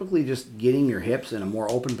 It's typically just getting your hips in a more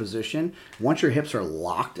open position. Once your hips are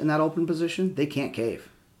locked in that open position, they can't cave.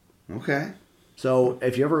 Okay. So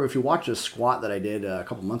if you watch a squat that I did a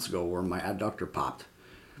couple months ago where my adductor popped,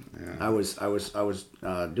 yeah. I was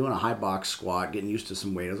doing a high box squat, getting used to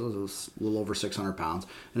some weight. It was a little over 600 pounds.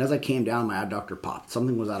 And as I came down, my adductor popped.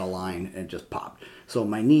 Something was out of line and it just popped. So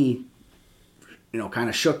my knee, kind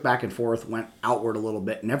of shook back and forth, went outward a little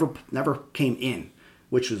bit, never came in,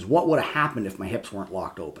 which is what would have happened if my hips weren't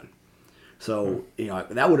locked open. So,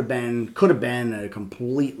 that could have been a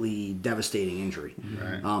completely devastating injury.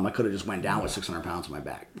 Right. I could have just went down with 600 pounds on my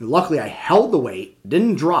back. Luckily, I held the weight,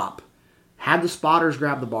 didn't drop, had the spotters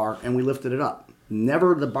grab the bar, and we lifted it up.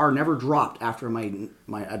 The bar never dropped after my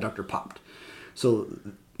adductor popped. So,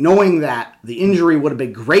 knowing that the injury would have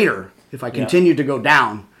been greater if I continued to go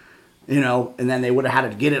down, and then they would have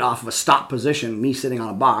had to get it off of a stop position, me sitting on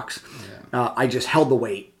a box, I just held the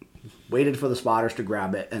weight, waited for the spotters to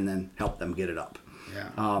grab it, and then helped them get it up.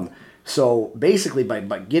 Yeah. So basically,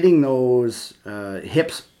 by getting those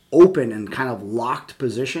hips open and kind of locked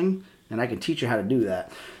position, and I can teach you how to do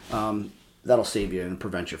that, that'll save you and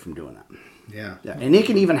prevent you from doing that. Yeah. And it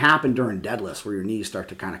can even happen during deadlifts where your knees start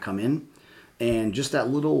to kind of come in. And just that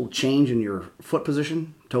little change in your foot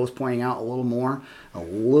position, toes pointing out a little more, a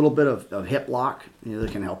little bit of hip lock,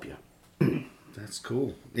 that can help you. That's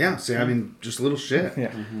cool. Yeah, see, just little shit. Yeah.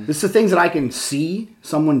 Mm-hmm. This is the things that I can see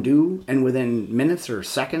someone do and within minutes or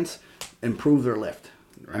seconds improve their lift.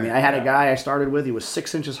 Right. I had a guy I started with, he was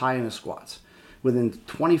 6 inches high in his squats. Within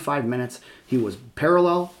 25 minutes, he was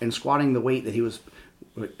parallel and squatting the weight that he was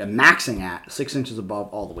maxing at 6 inches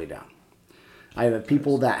above all the way down. I have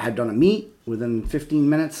people that had done a meet within 15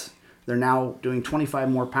 minutes. They're now doing 25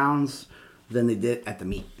 more pounds than they did at the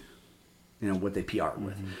meet. What they PR'd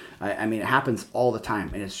with. Mm-hmm. It happens all the time.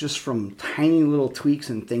 And it's just from tiny little tweaks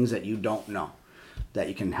and things that you don't know that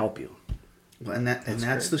you can help you. Well, and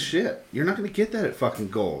that's the shit. You're not going to get that at fucking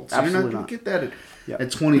Gold. So Absolutely you're not going to get that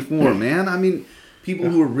at 24, man. People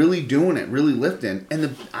who are really doing it, really lifting.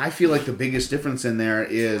 And I feel like the biggest difference in there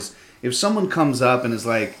is if someone comes up and is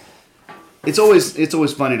like, it's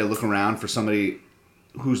always funny to look around for somebody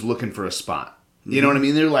who's looking for a spot. You know what I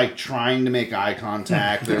mean? They're like trying to make eye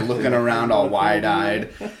contact. They're looking around all wide-eyed.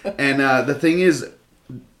 And the thing is,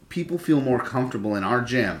 people feel more comfortable in our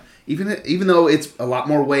gym. Even though it's a lot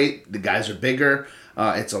more weight, the guys are bigger,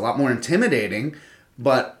 it's a lot more intimidating,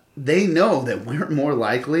 but they know that we're more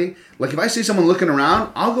likely. Like if I see someone looking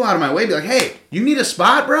around, I'll go out of my way and be like, hey, you need a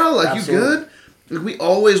spot, bro? Like, Absolutely. You good? Like, we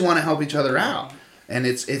always want to help each other out. And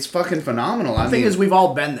it's fucking phenomenal. The thing is, we've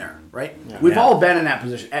all been there, right? Yeah. We've all been in that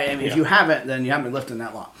position. If you haven't, then you haven't been lifting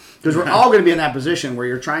that long. Because we're all going to be in that position where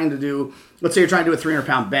you're trying to do, let's say you're trying to do a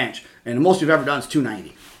 300-pound bench, and the most you've ever done is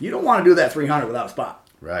 290. You don't want to do that 300 without a spot.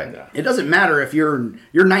 Right. Yeah. It doesn't matter if you're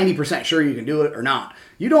 90% sure you can do it or not.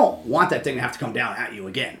 You don't want that thing to have to come down at you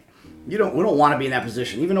again. We don't want to be in that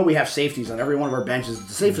position. Even though we have safeties on every one of our benches, it's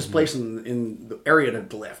the safest place in the area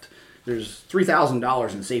to lift. There's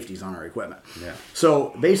 $3,000 in safeties on our equipment. Yeah.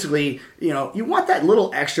 So basically, you want that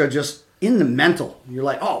little extra just in the mental. You're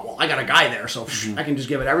like, oh, well, I got a guy there, so I can just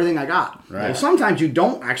give it everything I got. Right. Well, sometimes you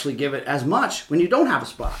don't actually give it as much when you don't have a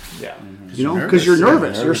spot. Yeah. Because you're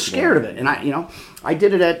nervous. Yeah, You're scared of it. And I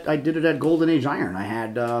did it at Golden Age Iron. I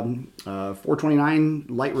had 429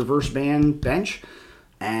 light reverse band bench.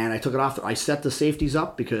 And I took it off. I set the safeties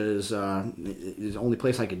up because it's the only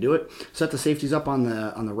place I could do it. Set the safeties up on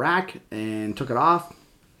the rack and took it off,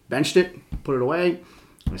 benched it, put it away.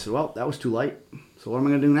 I said, well, that was too light. So what am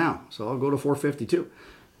I going to do now? So I'll go to 452.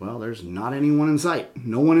 Well, there's not anyone in sight.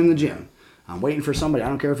 No one in the gym. I'm waiting for somebody. I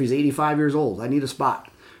don't care if he's 85 years old. I need a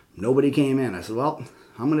spot. Nobody came in. I said, well,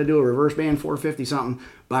 I'm going to do a reverse band 450 something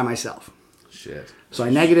by myself. Shit. So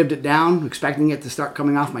I negatived it down, expecting it to start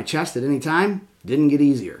coming off my chest at any time. Didn't get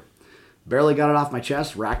easier. Barely got it off my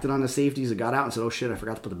chest, racked it on the safeties, it got out and said, oh shit, I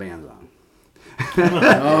forgot to put the bands on.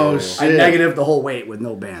 Oh shit. I negatived the whole weight with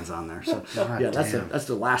no bands on there. So God that's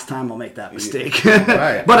the last time I'll make that mistake.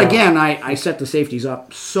 Right. But again, I set the safeties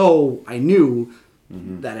up so I knew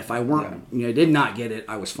that if I weren't, I did not get it,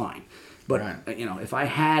 I was fine. But if I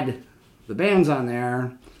had the bands on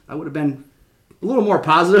there, I would have been a little more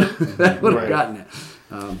positive. I would have gotten it.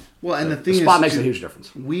 Well, and the thing is, spot makes a huge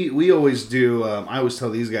difference. We always do. I always tell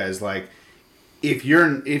these guys, like, if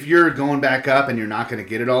you're going back up and you're not going to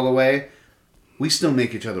get it all the way, we still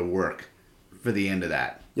make each other work for the end of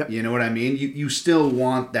that. Yep. You know what I mean? You still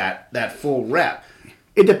want that full rep.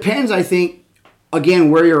 It depends, I think,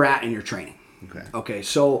 again, where you're at in your training. Okay.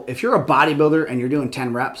 So if you're a bodybuilder and you're doing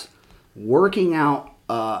 10 reps, working out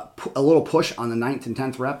a little push on the 9th and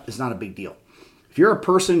 10th rep is not a big deal. If you're a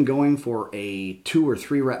person going for a 2 or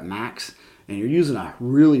 3 rep max and you're using a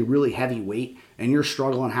really, really heavy weight and you're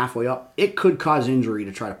struggling halfway up, it could cause injury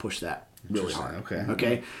to try to push that really hard.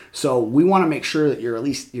 Okay. So we want to make sure that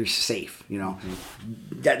you're safe.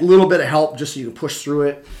 That little bit of help just so you can push through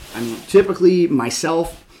it. I mean, typically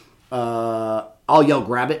myself, I'll yell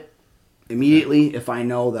grab it immediately if I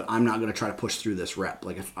know that I'm not going to try to push through this rep.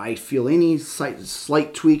 Like if I feel any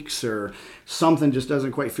slight tweaks or something just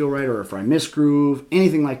doesn't quite feel right, or if I misgroove,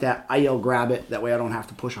 anything like that, I yell grab it. That way I don't have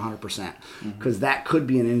to push 100% because that could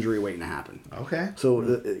be an injury waiting to happen. Okay.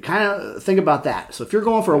 So kind of think about that. So if you're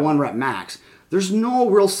going for a 1 rep max, there's no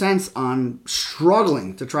real sense on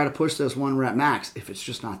struggling to try to push this 1 rep max if it's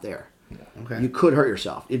just not there. Okay. You could hurt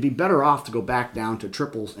yourself. It'd be better off to go back down to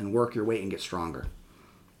triples and work your weight and get stronger.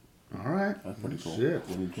 All right. That's pretty cool. Shit.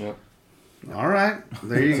 Yep. All right.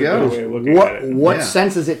 There you go. What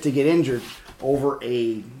sense is it to get injured over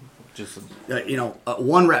a Just a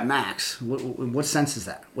 1 rep max? What sense is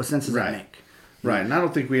that? What sense does that make? Right, and I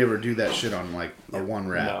don't think we ever do that shit on like a 1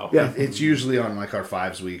 rep. No. Yeah. It's usually on like our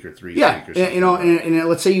 5s week or 3s week Yeah, or something. and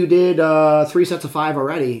let's say you did 3 sets of 5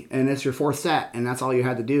 already, and it's your 4th set, and that's all you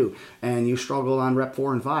had to do, and you struggled on rep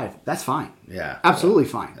 4 and 5. That's fine. Yeah, absolutely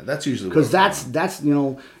fine. That's usually because that's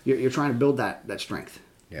you're trying to build that strength.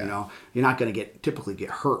 Yeah. You're not going to typically get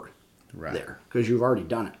hurt there because you've already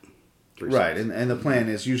done it. Right, and the plan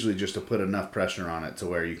is usually just to put enough pressure on it to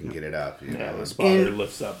where you can get it up. The spotter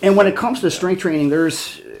lifts up. And when it comes to strength training,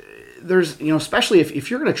 there's especially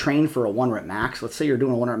if you're going to train for a 1 rep max, let's say you're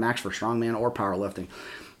doing a 1 rep max for strongman or powerlifting,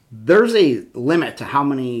 there's a limit to how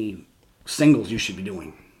many singles you should be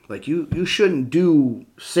doing. Like you shouldn't do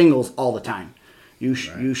singles all the time. You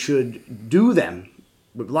should do them.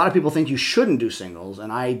 But a lot of people think you shouldn't do singles,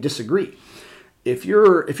 and I disagree. If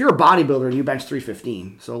you're a bodybuilder and you bench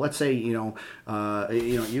 315, so let's say you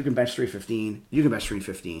can bench 315, you can bench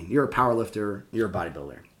 315. You're a power lifter, you're a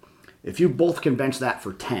bodybuilder. If you both can bench that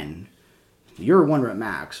for 10, your 1 rep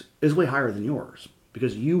max is way higher than yours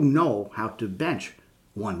because you know how to bench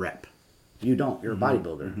 1 rep. You don't. You're a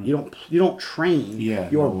bodybuilder. Mm-hmm. You don't train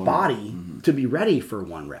your body to be ready for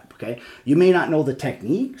 1 rep. Okay. You may not know the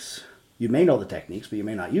techniques. You may know the techniques, but you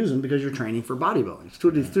may not use them because you're training for bodybuilding. It's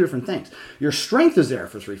two different things. Your strength is there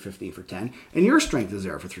for 315 for 10, and your strength is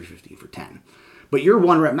there for 315 for 10. But your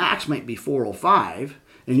 1 rep max might be 405,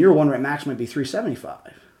 and your 1 rep max might be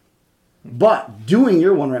 375. But doing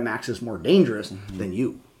your 1 rep max is more dangerous than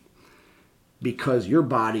you because your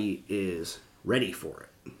body is ready for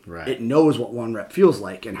it. Right. It knows what 1 rep feels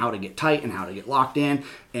like and how to get tight and how to get locked in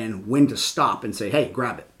and when to stop and say, hey,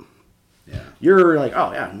 grab it. Yeah. You're like,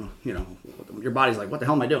 oh, yeah, your body's like, what the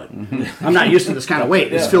hell am I doing? I'm not used to this kind of weight.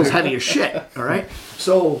 This feels heavy as shit, all right?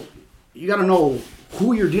 So you got to know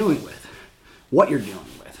who you're dealing with, what you're dealing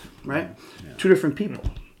with, right? Yeah. 2 different people.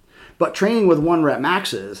 But training with 1 rep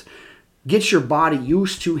maxes gets your body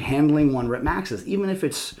used to handling 1 rep maxes, even if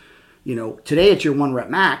it's today it's your 1 rep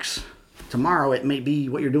max. Tomorrow it may be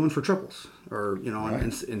what you're doing for triples, or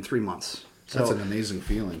in 3 months. So That's an amazing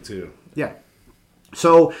feeling too. yeah.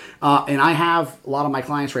 So, and I have a lot of my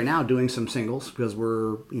clients right now doing some singles because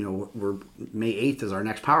we're May 8th is our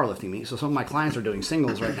next powerlifting meet. So some of my clients are doing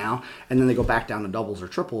singles right now, and then they go back down to doubles or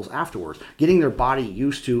triples afterwards, getting their body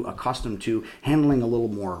accustomed to handling a little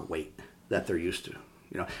more weight that they're used to,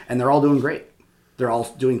 and they're all doing great. They're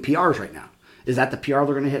all doing PRs right now. Is that the PR they're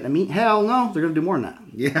going to hit in a meet? Hell no, they're going to do more than that.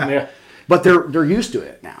 Yeah. But they're used to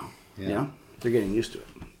it now. Yeah. They're getting used to it.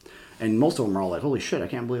 And most of them are all like, holy shit, I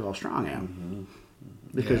can't believe how strong I am. Mm-hmm.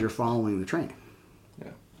 Because you're following the training.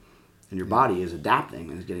 Yeah. And your body is adapting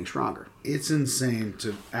and is getting stronger. It's insane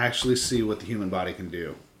to actually see what the human body can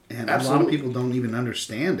do. And a lot Absolutely. of people don't even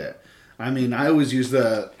understand it. I mean, I always use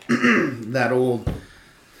that old,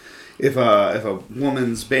 if a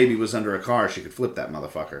woman's baby was under a car, she could flip that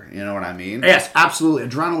motherfucker. You know what I mean? Yes, absolutely.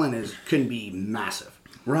 Adrenaline can be massive.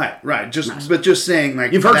 Right. Just saying,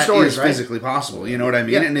 like, You've heard that stories, is right? physically possible. You know what I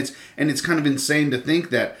mean? Yeah. And it's kind of insane to think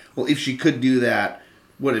that, well, if she could do that,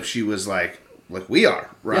 what if she was like we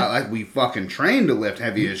are, right? Yeah. Like, we fucking trained to lift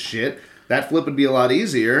heavy as shit. That flip would be a lot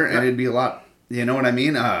easier, and it'd be a lot, you know what I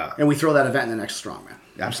mean? And we throw that event in the next Strongman.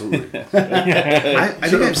 Absolutely. I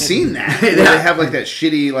think I've seen that. Where they have like that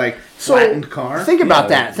shitty, like, flattened car. Think about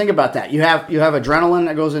that. Think about that. You have adrenaline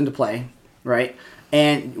that goes into play, right?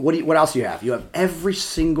 And what else do you have? You have every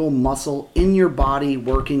single muscle in your body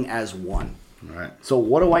working as one. Right. So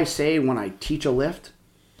what do I say when I teach a lift?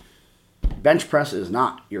 Bench press is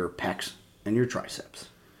not your pecs and your triceps.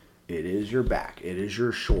 It is your back. It is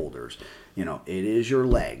your shoulders. It is your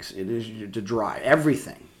legs. It is your drive.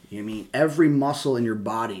 Everything. Every muscle in your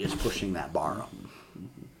body is pushing that bar up.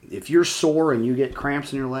 If you're sore and you get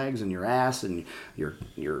cramps in your legs and your ass and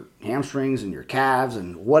your hamstrings and your calves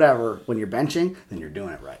and whatever when you're benching, then you're doing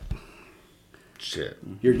it right. Shit.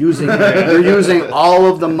 You're using all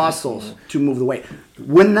of the muscles to move the weight.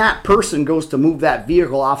 When that person goes to move that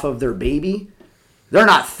vehicle off of their baby, they're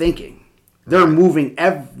not thinking. They're moving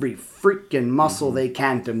every freaking muscle they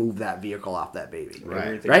can to move that vehicle off that baby. Right.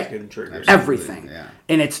 Everything's Right? getting triggered. Everything. Yeah.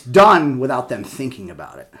 And it's done without them thinking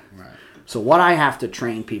about it. Right. So what I have to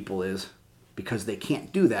train people is, because they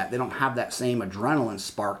can't do that, they don't have that same adrenaline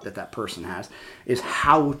spark that person has, is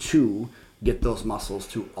how to get those muscles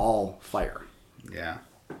to all fire. Yeah.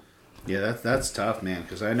 Yeah, that's tough, man,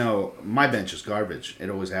 because I know my bench is garbage. It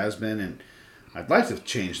always has been, and I'd like to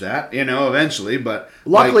change that, eventually, but...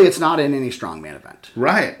 Luckily, it's not in any strongman event.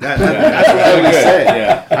 Right. That's what I always say.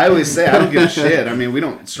 Yeah. I always say, I don't give a shit. I mean,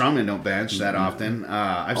 strongmen don't bench that often.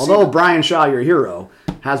 Although Brian Shaw, your hero,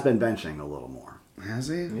 has been benching a little more. Has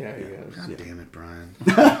he? Yeah, he is. God damn it, Brian.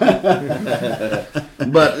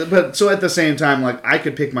 but so at the same time, like, I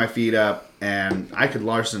could pick my feet up and I could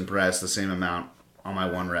Larson press the same amount on my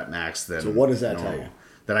 1 rep max than... So what does that tell you?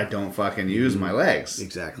 That I don't fucking use my legs.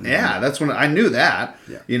 Exactly. Yeah, that's when I knew that.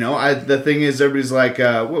 Yeah. The thing is, everybody's like,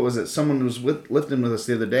 what was it? Someone was lifting with us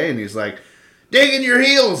the other day, and he's like, dig in your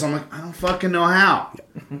heels. I'm like, I don't fucking know how.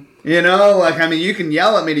 You can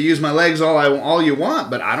yell at me to use my legs all you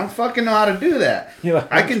want, but I don't fucking know how to do that.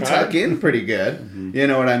 I can tuck in pretty good. You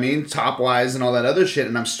know what I mean? Top wise and all that other shit,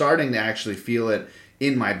 and I'm starting to actually feel it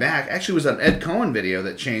in my back. Actually, it was an Ed Cohen video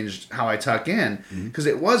that changed how I tuck in, because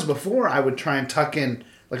it was before I would try and tuck in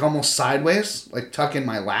like almost sideways, like tuck in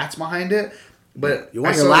my lats behind it. But You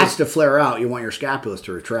want your lats to flare out. You want your scapulas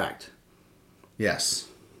to retract. Yes,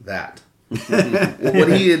 that. What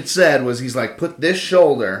he had said was, he's like, put this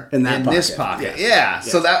shoulder in this pocket. Yes. Yeah.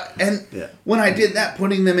 Yes. So that, and when I did that,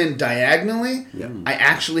 putting them in diagonally, Yeah. I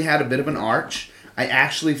actually had a bit of an arch. I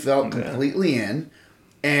actually felt completely in,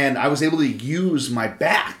 and I was able to use my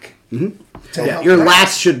back. To help Your that.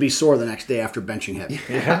 lats should be sore the next day after benching heavy.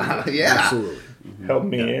 Yeah. Absolutely. Help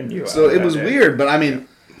me and you. So out it was that day. weird, but I mean,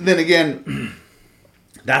 then again,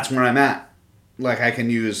 that's where I'm at. Like, I can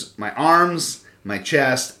use my arms, my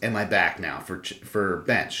chest, and my back now for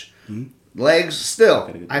bench. Legs,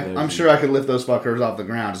 still. I'm sure I could lift those fuckers off the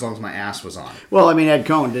ground as long as my ass was on. Well, Ed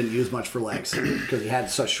Cohen didn't use much for legs because he had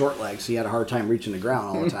such short legs. He had a hard time reaching the ground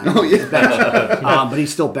all the time. Oh, yeah. But he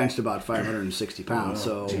still benched about 560 pounds,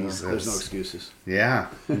 so there's no excuses. Yeah.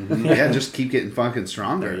 Yeah, just keep getting fucking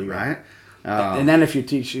stronger, you go. right? And then if you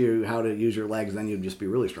teach you how to use your legs, then you'd just be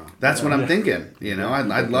really strong. That's what I'm thinking.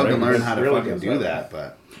 I'd love to learn how to Really fucking goes do up. that,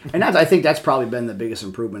 but... And I think that's probably been the biggest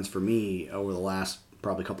improvements for me over the last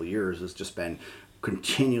probably couple of years, has just been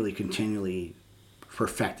continually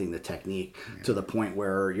perfecting the technique to the point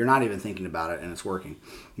where you're not even thinking about it and it's working.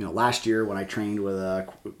 Last year when I trained with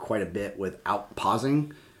quite a bit without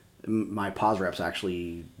pausing, my pause reps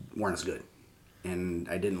actually weren't as good. and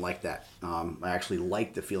I didn't like that. I actually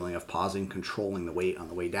liked the feeling of pausing, controlling the weight on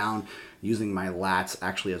the way down, using my lats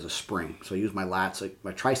actually as a spring. So I use my lats,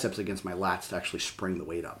 my triceps against my lats to actually spring the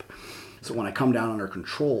weight up. So when I come down under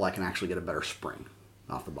control, I can actually get a better spring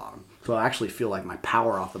off the bottom. So I actually feel like my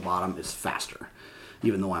power off the bottom is faster,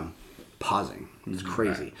 even though I'm pausing. It's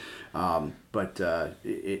crazy. But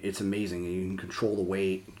it's amazing. You can control the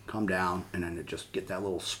weight, come down, and then just get that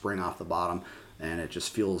little spring off the bottom. And it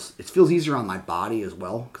just feels easier on my body as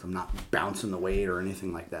well because I'm not bouncing the weight or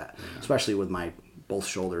anything like that. Yeah. Especially with my both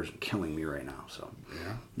shoulders killing me right now. So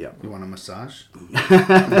yeah. You want a massage? All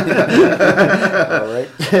right.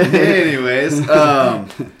 Anyways,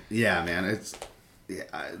 yeah, man,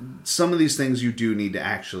 some of these things you do need to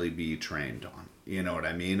actually be trained on. You know what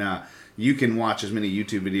I mean? You can watch as many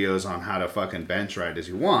YouTube videos on how to fucking bench right as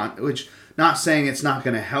you want, which not saying it's not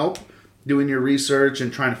going to help doing your research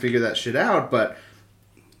and trying to figure that shit out, but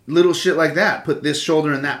little shit like that, put this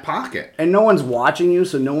shoulder in that pocket. And no one's watching you,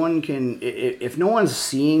 so no one can, if no one's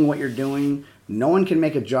seeing what you're doing, no one can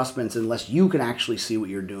make adjustments unless you can actually see what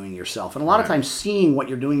you're doing yourself. And a lot of times seeing what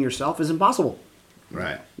you're doing yourself is impossible.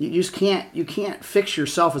 Right. You just can't fix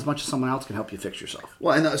yourself as much as someone else can help you fix yourself.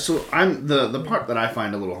 Well, and so I'm the part that I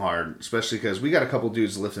find a little hard, especially because we got a couple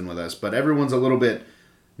dudes lifting with us, but everyone's a little bit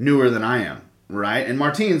newer than I am, right? And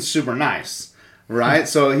Martin's super nice, right?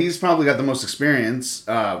 So he's probably got the most experience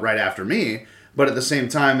right after me, but at the same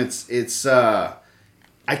time, it's I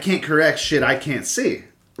can't correct shit I can't see,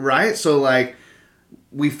 right? So like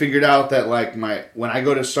we figured out that like when I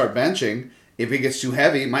go to start benching, if it gets too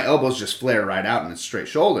heavy, my elbows just flare right out and it's straight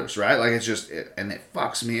shoulders, right? Like and it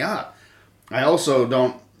fucks me up.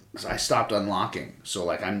 I stopped unlocking. So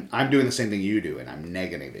like I'm doing the same thing you do and I'm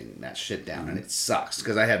negating that shit down and it sucks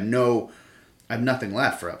because I have nothing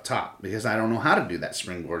left for up top because I don't know how to do that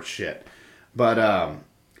springboard shit. But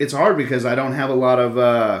it's hard because I don't have a lot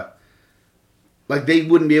of like they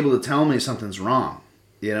wouldn't be able to tell me something's wrong.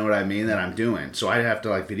 You know what I mean? That I'm doing. So I'd have to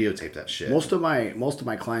like videotape that shit. Most of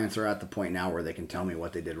my clients are at the point now where they can tell me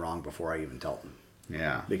what they did wrong before I even tell them.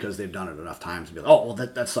 Yeah. Because they've done it enough times to be like, oh, well,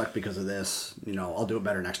 that sucked because of this. You know, I'll do it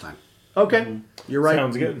better next time. Okay, you're right.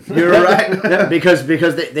 Sounds good. You're right. Yeah, because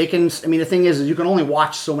they can. I mean, the thing is you can only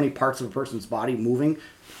watch so many parts of a person's body moving,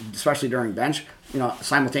 especially during bench. You know,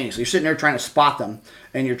 simultaneously. You're sitting there trying to spot them,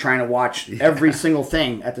 and you're trying to watch every single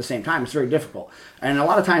thing at the same time. It's very difficult, and a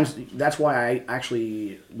lot of times that's why I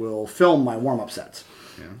actually will film my warm-up sets.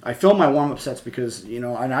 Yeah. I film my warm-up sets because, you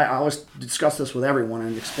know, and I always discuss this with everyone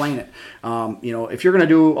and explain it. You know, if you're going to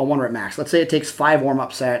do a 1-rep max, let's say it takes 5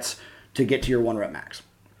 warm-up sets to get to your 1-rep max.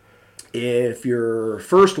 If your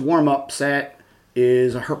first warm-up set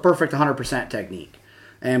is a perfect 100% technique,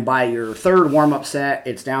 and by your third warm-up set,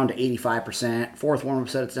 it's down to 85%. Fourth warm-up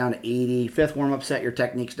set, it's down to 80%. Fifth warm-up set, your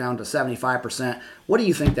technique's down to 75%. What do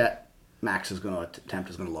you think that max is going to attempt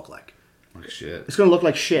is going to look like? Like shit. It's going to look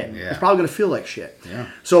like shit. Yeah. It's probably going to feel like shit. Yeah.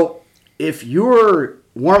 So if your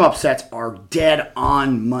warm-up sets are dead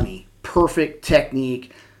on money, perfect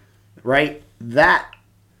technique, right, that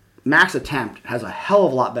max attempt has a hell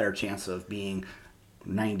of a lot better chance of being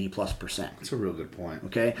 90+%. That's a real good point.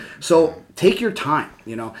 Okay, so take your time.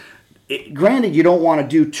 You know, granted, you don't want to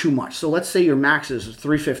do too much. So let's say your max is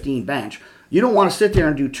 315 bench. You don't want to sit there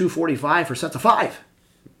and do 245 for sets of 5.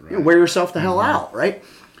 Right. You know, wear yourself the hell out, right?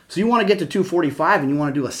 So you want to get to 245 and you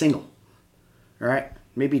want to do a single. All right,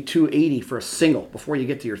 maybe 280 for a single before you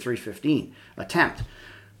get to your 315 attempt.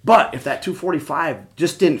 But if that 245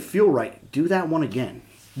 just didn't feel right, do that one again.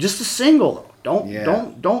 Just a single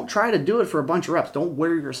though. Don't try to do it for a bunch of reps. Don't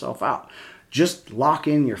wear yourself out. Just lock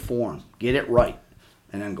in your form, get it right,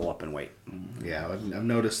 and then go up and weight. Yeah, I've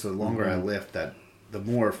noticed the longer I lift, that the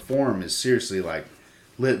more form is seriously like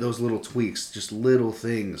those little tweaks, just little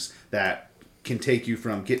things that can take you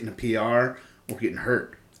from getting a PR or getting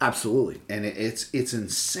hurt. Absolutely. And it's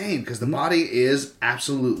insane because the body is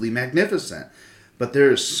absolutely magnificent, but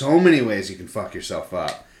there's so many ways you can fuck yourself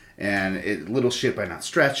up. And little shit by not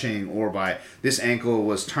stretching or by this ankle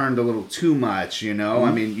was turned a little too much, you know? Mm-hmm.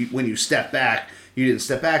 I mean, when you step back, you didn't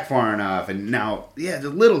step back far enough. And now, yeah,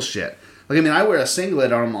 the little shit. Like, I mean, I wear a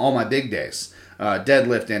singlet on all my big days,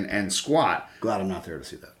 deadlift and squat. Glad I'm not there to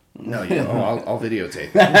see that. No, I'll videotape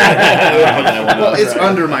it. Well, it's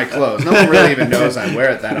under my clothes. No one really even knows I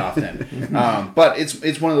wear it that often. But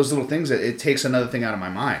it's one of those little things that it takes another thing out of my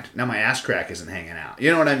mind. Now my ass crack isn't hanging out.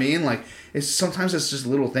 You know what I mean? Like, sometimes it's just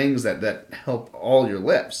little things that help all your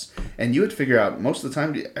lifts. And you would figure out most of the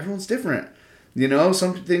time, everyone's different. You know,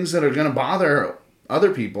 some things that are going to bother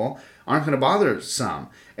other people aren't going to bother some.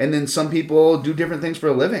 And then some people do different things for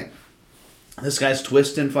a living. This guy's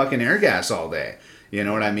twisting fucking air gas all day. You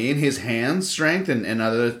know what I mean? His hand strength and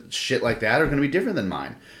other shit like that are going to be different than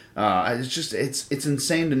mine. It's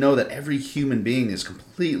insane to know that every human being is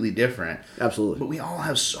completely different. Absolutely. But we all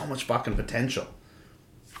have so much fucking potential.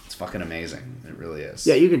 It's fucking amazing. It really is.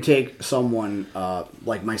 Yeah, you can take someone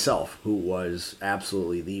like myself, who was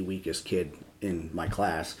absolutely the weakest kid in my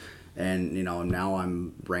class, and now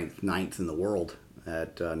I'm ranked 9th in the world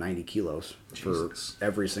at 90 kilos Jesus. for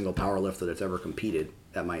every single power lifter that's ever competed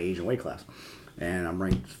at my age and weight class, and I'm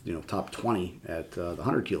ranked top 20 at the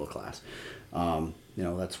 100 kilo class.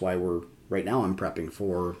 That's why right now I'm prepping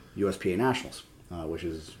for USPA Nationals, which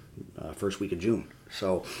is first week of June.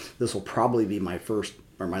 So this will probably be my first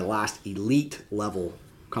or my last elite level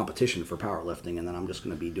competition for powerlifting, and then I'm just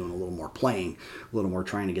going to be doing a little more playing, a little more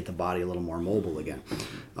trying to get the body a little more mobile again.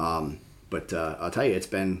 But I'll tell you, it's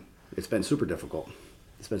been super difficult.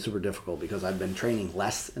 It's been super difficult because I've been training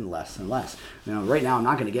less and less and less. Right now I'm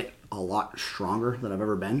not going to get a lot stronger than I've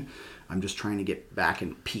ever been. I'm just trying to get back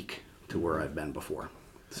and peak to where I've been before.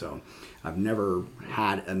 So I've never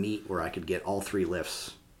had a meet where I could get all 3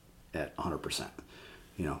 lifts at 100%.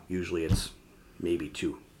 Usually it's maybe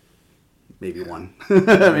 2, maybe 1,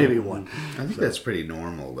 maybe 1. I think that's pretty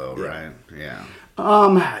normal though, right? Yeah.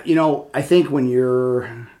 I think when you're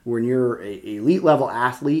a elite level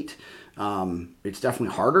athlete, it's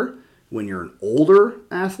definitely harder. When you're an older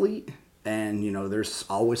athlete and there's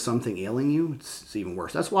always something ailing you, it's even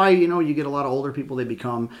worse. That's why you get a lot of older people, they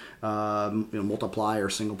become multiply or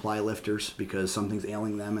single ply lifters because something's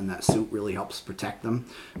ailing them, and that suit really helps protect them,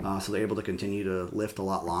 so they're able to continue to lift a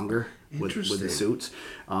lot longer with the suits,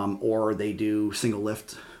 or they do single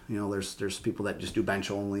lift. There's people that just do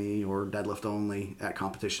bench only or deadlift only at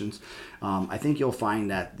competitions. I think you'll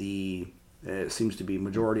find that it seems to be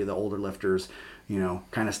majority of the older lifters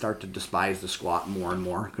kind of start to despise the squat more and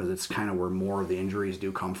more because it's kind of where more of the injuries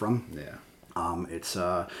do come from. Yeah.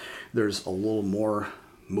 There's a little more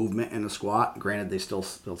movement in the squat. Granted, they'll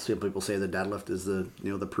see people say the deadlift is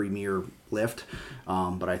the premier lift,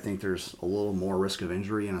 but I think there's a little more risk of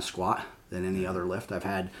injury in a squat than any other lift. I've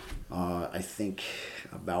had I think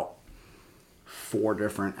about 4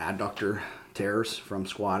 different adductor tears from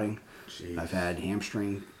squatting. Jeez. I've had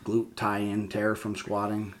hamstring glute tie-in tear from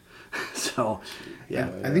squatting. So, yeah.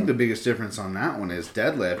 I think the biggest difference on that one is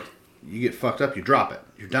deadlift, you get fucked up, you drop it.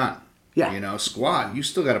 You're done. Yeah. Squat, you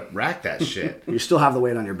still got to rack that shit. You still have the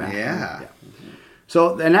weight on your back. Yeah.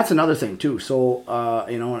 So, and that's another thing too. So,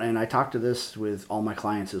 and I talk to this with all my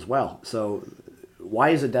clients as well. So, why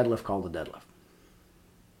is a deadlift called a deadlift?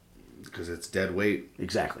 Because it's dead weight.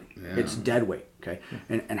 Exactly. Yeah. It's dead weight. Okay.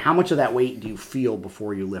 And how much of that weight do you feel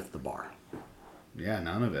before you lift the bar? Yeah,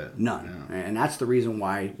 none of it. None. Yeah. And that's the reason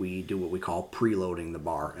why we do what we call preloading the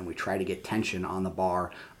bar, and we try to get tension on the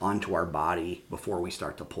bar onto our body before we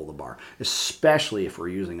start to pull the bar, especially if we're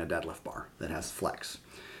using a deadlift bar that has flex.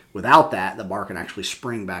 Without that, the bar can actually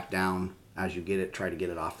spring back down as you try to get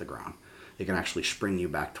it off the ground. It can actually spring you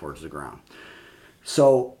back towards the ground.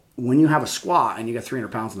 So when you have a squat and you got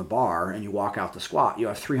 300 pounds in the bar and you walk out the squat, you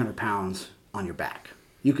have 300 pounds on your back.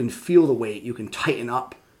 You can feel the weight. You can tighten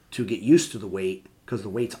up to get used to the weight because the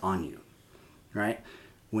weight's on you, right?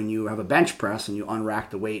 When you have a bench press and you unrack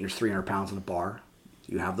the weight and there's 300 pounds in the bar,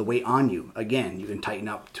 you have the weight on you. Again, you can tighten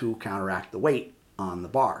up to counteract the weight on the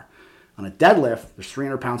bar. On a deadlift, there's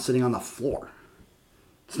 300 pounds sitting on the floor.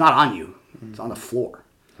 It's not on you. It's on the floor.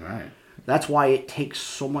 Right. That's why it takes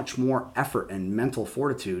so much more effort and mental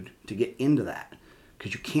fortitude to get into that,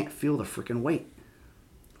 because you can't feel the freaking weight.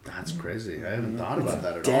 That's crazy. I haven't thought about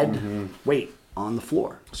that at all. Dead weight on the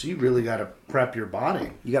floor. So you really got to prep your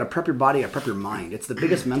body. You got to prep your body, you got to prep your mind. It's the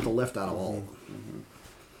biggest mental lift out of all of them.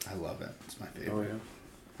 I love it. It's my favorite. Oh, yeah.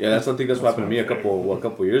 Yeah, that's what happened to me a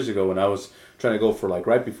couple years ago when I was trying to go for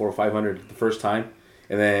right before 500 the first time,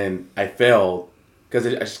 and then I failed because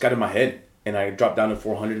I just got in my head and I dropped down to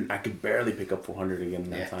 400 and I could barely pick up 400 again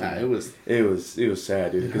that time. It was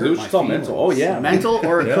sad, dude, because it was just all mental. Oh yeah, mental,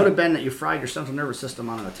 or it could have been that you fried your central nervous system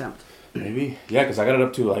on an attempt. Maybe, yeah, because I got it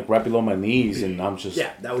up to right below my knees, and I'm just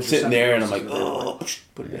that was sitting there, and I'm like, oh,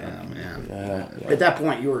 put it down. Man. Yeah. At that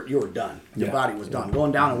point, you were done. Your body was done.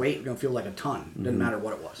 Going down a weight, you're gonna feel like a ton. Didn't matter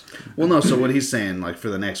what it was. Well, no. So what he's saying, for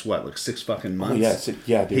the next 6 fucking months? Oh,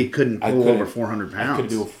 yeah, dude. He couldn't pull over 400 pounds. I could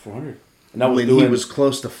do 400. And he was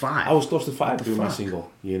close to 5. I was close to 5 doing my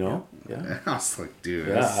single. Yeah. I was like, dude,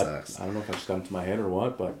 Yeah, that sucks. I don't know if I just got into my head or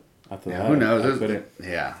what, but after that, who knows?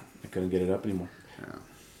 I couldn't get it up anymore. Yeah.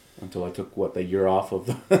 Until I took the year off of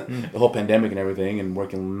the whole pandemic and everything, and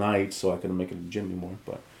working nights, so I couldn't make it to the gym anymore.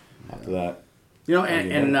 But after that,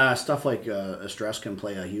 and stuff like stress can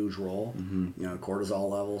play a huge role.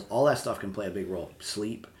 Cortisol levels, all that stuff can play a big role.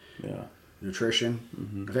 Sleep. Yeah. nutrition.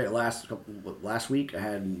 In fact, last week I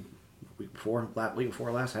had week before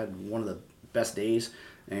last I had one of the best days,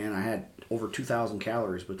 and I had over 2,000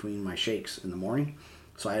 calories between my shakes in the morning.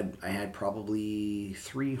 So I had probably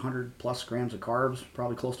 300 plus grams of carbs,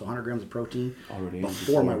 probably close to 100 grams of protein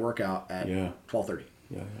before my workout at 12:30.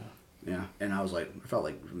 Yeah, and I was like, I felt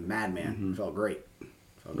like a madman. It felt great.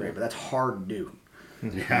 But that's hard to do.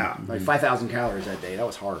 Yeah. Like 5,000 calories that day. That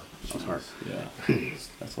was hard. Yeah.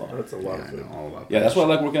 That's a lot. That's a lot of food. All about Yeah, that's why I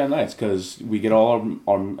like working at nights, because we get all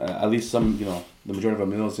our at least some, the majority of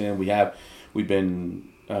our meals in. We've been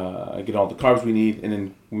get all the carbs we need, and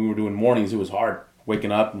then when we were doing mornings, it was hard.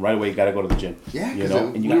 Waking up and right away, you got to go to the gym. Yeah, you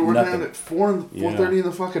because and you we were got working nothing. out at 4:30 in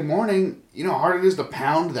the fucking morning. You know how hard it is to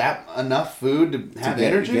pound that enough food to have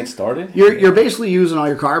energy? Get started. You're basically using all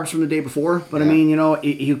your carbs from the day before, but I Yeah. mean,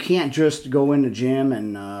 you can't just go in the gym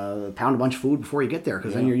and pound a bunch of food before you get there,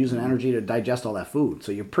 because then you're using energy to digest all that food.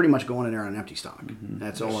 So you're pretty much going in there on an empty stomach.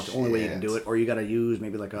 That's the only way you can do it. Or you got to use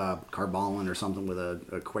maybe like a Carbolin or something with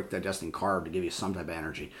a quick digesting carb to give you some type of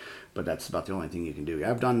energy. But that's about the only thing you can do.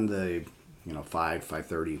 I've done the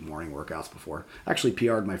 5:30 morning workouts before. Actually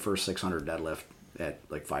PR'd my first 600 deadlift at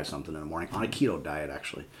like 5 something in the morning on a keto diet,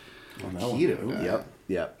 actually. Keto.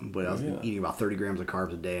 Yep. But I was eating about 30 grams of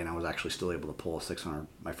carbs a day, and I was actually still able to pull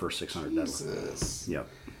my first 600 deadlift. Jesus. Yep.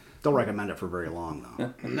 Don't recommend it for very long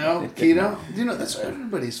though. No, keto? That's what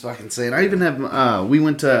everybody's fucking saying. I even have, we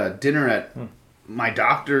went to dinner at my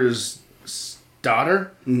doctor's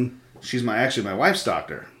daughter. Mm-hmm. She's my wife's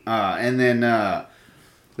doctor. And then,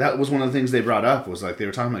 that was one of the things they brought up, was like they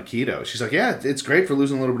were talking about keto. She's like, yeah, it's great for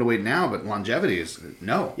losing a little bit of weight now, but longevity is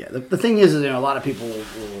no. Yeah, the thing is a lot of people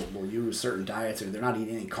will use certain diets, and they're not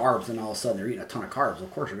eating any carbs, and all of a sudden they're eating a ton of carbs.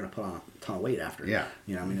 Of course, you're going to put on a ton of weight after. Yeah.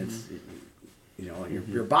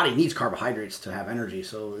 Your body needs carbohydrates to have energy.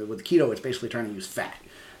 So with keto, it's basically trying to use fat.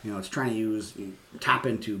 It's trying to tap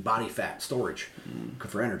into body fat storage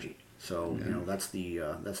for energy. So that's the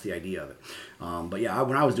idea of it. But yeah,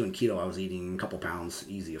 when I was doing keto, I was eating a couple pounds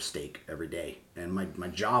easy of steak every day, and my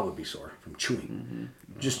jaw would be sore from chewing,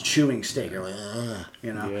 just chewing steak. You're like, ugh,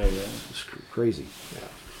 it's crazy. Yeah.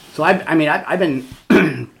 So I've been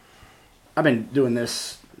I've been doing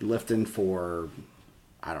this lifting for,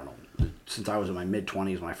 I don't know, since I was in my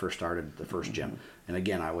mid-20s when I first started the first gym. And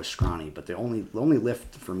again, I was scrawny, but the only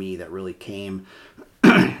lift for me that really came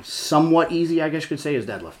somewhat easy, I guess you could say, is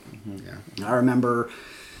deadlift. Yeah. I remember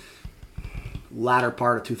latter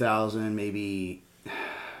part of 2000, maybe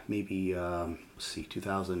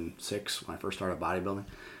 2006 when I first started bodybuilding.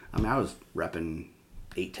 I was repping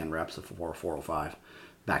 8-10 reps of 405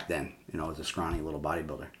 back then. As a scrawny little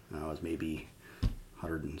bodybuilder. I was maybe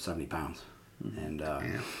 170 pounds,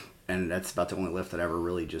 and that's about the only lift that ever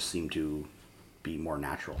really just seemed to be more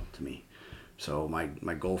natural to me. So my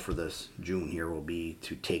goal for this June here will be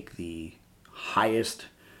to take the highest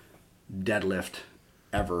deadlift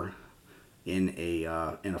ever in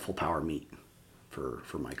a full power meet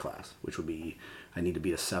for my class, which would be, I need to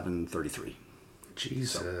beat a 733.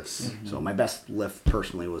 Jesus. So my best lift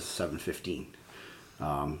personally was 715.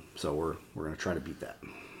 So we're gonna try to beat that.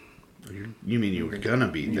 You mean you were gonna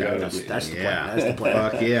beat that? That's the plan. That's the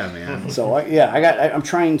plan. Fuck yeah, man. So I'm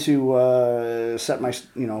trying to set my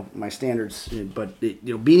my standards, but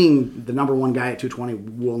beating the number one guy at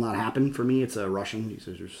 220 will not happen for me. It's a Russian. He's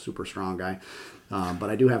a super strong guy, but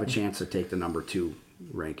I do have a chance to take the number 2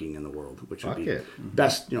 ranking in the world, which would be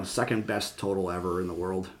best, second best total ever in the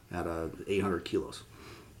world at 800 kilos.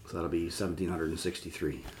 So that'll be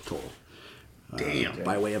 1,763 total. Damn.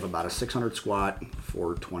 By way of about a 600 squat,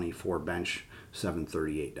 424 bench,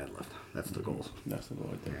 738 deadlift. That's the goals. That's the goal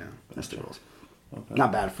right there. Yeah. That's the goals. Okay.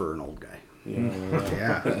 Not bad for an old guy.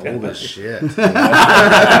 Yeah, old as shit.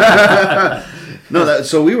 No,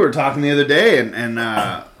 so we were talking the other day, and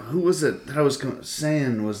who was it that I was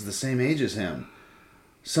saying was the same age as him?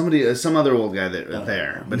 Somebody, some other old guy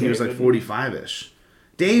there, but he was like 45-ish.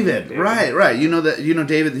 David, right. You know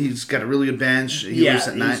David. He's got a really good bench. He lifts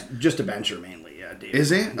at night. He's just a bencher mainly. Yeah, David.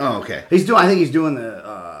 Is he? Oh, okay. I think he's doing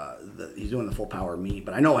the full power meet,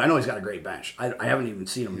 but I know he's got a great bench. I haven't even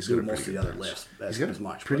seen him do most of the other lifts as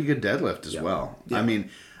much. Pretty good deadlift as well. Yeah. I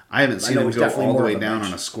mean, I haven't seen him go all the way down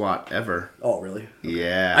on a squat ever. Oh, really?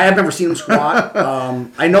 Yeah. I have never seen him squat.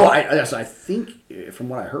 I know. I think from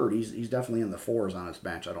what I heard, he's definitely in the 4s on his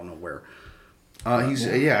bench. I don't know where.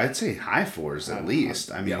 I'd say high 4s at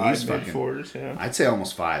least. I mean, he's fucking 4s. Yeah. I'd say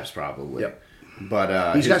almost 5s probably. Yep.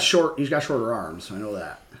 But he's got shorter arms. I know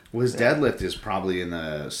that. Well, his deadlift is probably in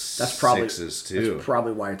the 6s too. That's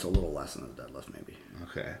probably why it's a little less than his deadlift, maybe.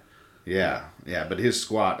 Okay. Yeah. But his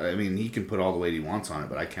squat, I mean, he can put all the weight he wants on it,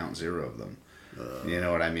 but I count 0 of them. You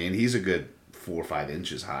know what I mean? He's a good 4 or 5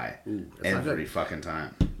 inches high that's not every good. fucking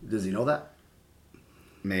time. Does he know that?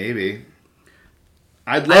 Maybe.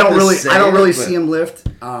 I don't really but- see him lift.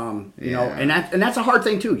 You know, Yeah. and that's a hard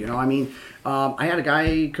thing too. You know, I mean, I had a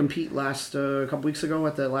guy compete last a couple weeks ago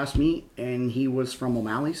at the last meet, and he was from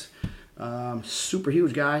O'Malley's. Super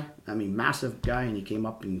huge guy. I mean, massive guy, and he came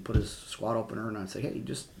up and put his squat opener, and I'd say, hey,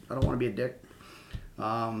 I don't want to be a dick.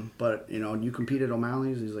 But you know, you compete at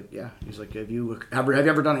O'Malley's. He's like, yeah. He's like, have you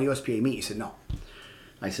ever done a USPA meet? He said, no.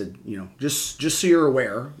 I said, you know, just so you're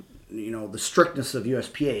aware, you know, the strictness of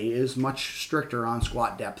USPA is much stricter on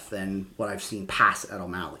squat depth than what I've seen pass at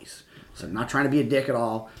O'Malley's. So I'm not trying to be a dick at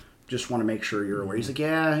all. Just want to make sure you're aware. He's like,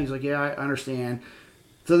 yeah. He's like, yeah, I understand.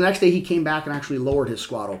 So the next day he came back and actually lowered his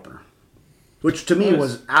squat opener, which to me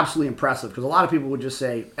was absolutely impressive because a lot of people would just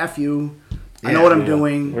say, F you. I know what I'm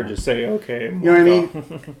doing. Or just say, okay. You know what I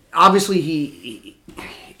mean? Obviously,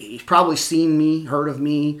 he's probably seen me, heard of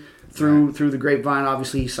me through the grapevine.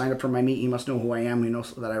 Obviously, he signed up for my meet. He must know who I am. He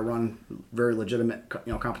knows that I run very legitimate,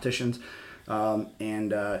 competitions.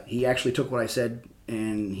 And he actually took what I said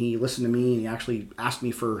and he listened to me and he actually asked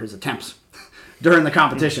me for his attempts during the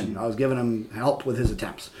competition. I was giving him help with his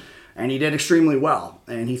attempts. And he did extremely well.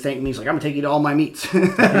 And he thanked me. He's like, I'm going to take you to all my meets.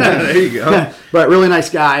 There you go. But really nice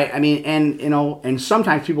guy. I mean, and, you know, and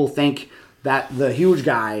sometimes people think that the huge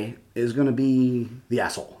guy is going to be the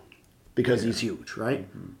asshole because he's huge, right?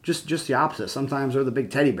 Just the opposite. Sometimes they're the big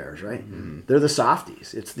teddy bears, right? They're the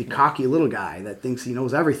softies. It's the cocky little guy that thinks he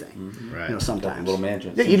knows everything. Right. You know, sometimes. Little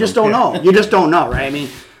mansions. Yeah, you just don't know. You just don't know, right? I mean,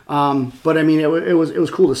 but I mean, it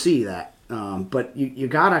was cool to see that. But you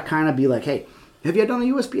gotta kind of be like, hey, have you done a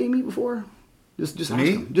USPA meet before? Just ask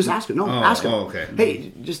Me? him. Just ask him. No, Oh, ask him. oh, okay.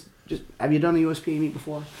 Hey, just have you done a USPA meet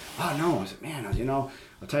before? Oh no. I said, man, you know,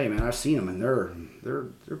 I'll tell you, man, I've seen them, and they're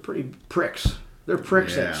pretty pricks. They're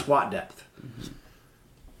pricks Yeah. at squat depth.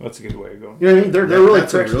 That's a good way of going. You know what I mean? They're really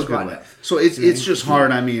That's a pricks real at good squat way. depth. So it's just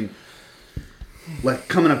hard. I mean, like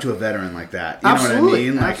coming up to a veteran like that. You know what I Absolutely,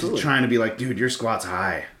 mean? Like absolutely. trying to be like, dude, your squat's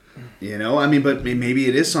high. You know, I mean, but maybe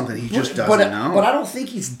it is something he just doesn't know. But I don't think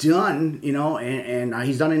he's done, you know, and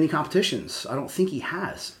he's done any competitions. I don't think he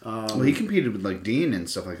has. Well, he competed with like Dean and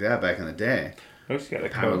stuff like that back in the day. I just got a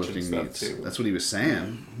coach and Powerlifting stuff meets. too. That's what he was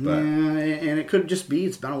saying. But Yeah, and it could just be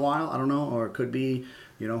it's been a while. I don't know, or it could be,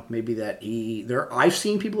 you know, maybe that I've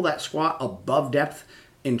seen people that squat above depth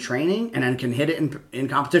in training and then can hit it in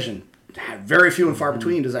competition. Very few and far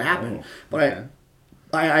between does that happen. But okay.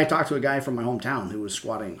 I talked to a guy from my hometown who was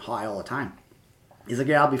squatting high all the time. He's like,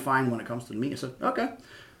 yeah, I'll be fine when it comes to the meet. I said, okay.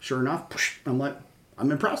 Sure enough, I'm like,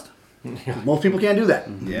 I'm impressed. Most people can't do that.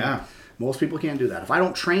 yeah. Most people can't do that. If I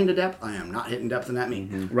don't train to depth, I am not hitting depth in that meet.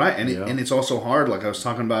 Right, and it's also hard. Like I was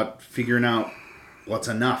talking about, figuring out what's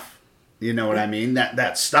enough. You know what I mean?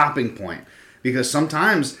 That stopping point. Because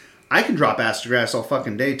sometimes I can drop ass to grass all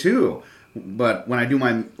fucking day too. But when I do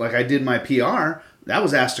I did my PR, that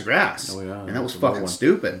was ass to grass, Oh, yeah, and that was that's a low fucking one.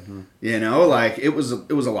 stupid. You know, like it was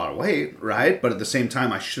a lot of weight, right? But at the same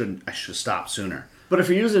time, I should have stopped sooner. But if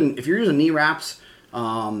you're using knee wraps, you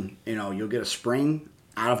know, you'll get a spring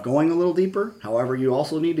out of going a little deeper. However, you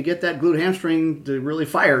also need to get that glute hamstring to really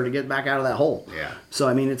fire to get back out of that hole. Yeah. So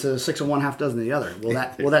I mean, it's a 6 of one, half dozen of the other.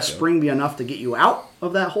 Will that spring be enough to get you out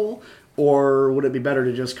of that hole, or would it be better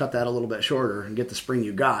to just cut that a little bit shorter and get the spring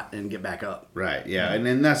you got and get back up? Right. Yeah.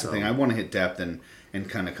 And that's the thing. I want to hit depth and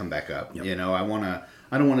kind of come back up. Yep. You know, I don't want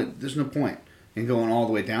to. There's no point in going all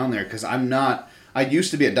the way down there because I'm not. I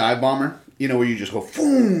used to be a dive bomber. You know, where you just go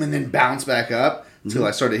boom and then bounce back up until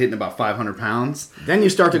I started hitting about 500 pounds. Then you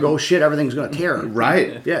start to go, shit, everything's going to tear.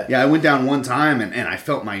 Right. Yeah. Yeah. I went down one time and I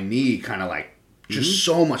felt my knee kind of like just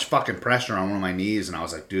so much fucking pressure on one of my knees, and I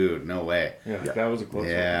was like, dude, no way. Yeah, that was a close one.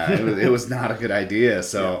 Yeah, it was not a good idea.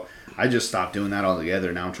 So I just stopped doing that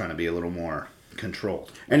altogether. Now I'm trying to be a little more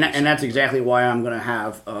controlled. And that's exactly why I'm going to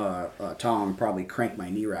have Tom probably crank my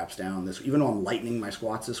knee wraps down this, even though I'm lightening my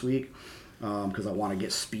squats this week, because I want to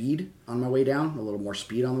get speed on my way down, a little more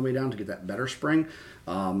speed on the way down to get that better spring.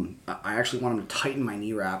 I actually want him to tighten my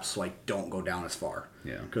knee wraps so I don't go down as far.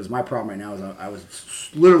 Yeah. Because my problem right now is I was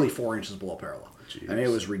literally 4 inches below parallel. Jeez. I mean, it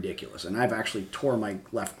was ridiculous. And I've actually tore my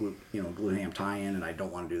left glute ham tie-in, and I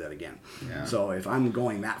don't want to do that again. Yeah. So if I'm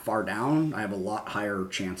going that far down, I have a lot higher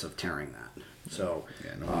chance of tearing that. So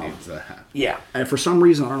Yeah, no one needs that. yeah, and for some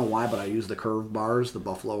reason I don't know why, but I use the curved bars, the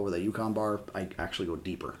Buffalo or the Yukon bar. I actually go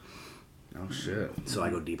deeper, Oh shit. so I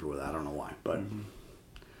go deeper with that. I don't know why, but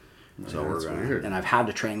so Yeah, we're that's gonna, weird. and I've had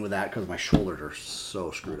to train with that because my shoulders are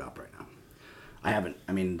so screwed up right now. I haven't.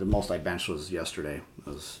 I mean, the most I benched was yesterday. It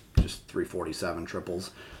was just 347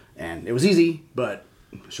 triples, and it was easy, but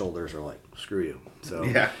shoulders are like, screw you. So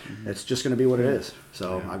Yeah. it's just going to be what it is.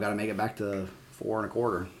 So I've got to make it back to 4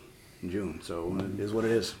 1/4 in June. So it is what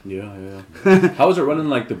it is. Yeah. How is it running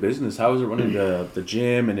like the business? How is it running the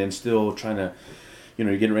gym, and then still trying to,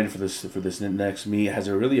 you're getting ready for this next meet? Has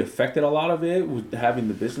it really affected a lot of it with having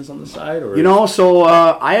the business on the side, or So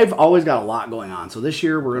I've always got a lot going on. So this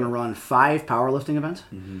year we're going to run 5 powerlifting events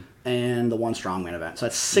and the 1 strongman event. So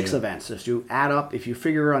that's 6 events. If you add up, if you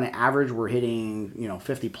figure on the average, we're hitting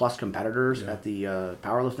 50 plus competitors at the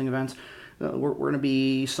powerlifting events. We're going to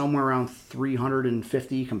be somewhere around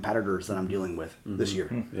 350 competitors that I'm dealing with this year.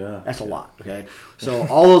 Yeah. That's a lot, okay? So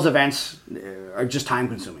all those events are just time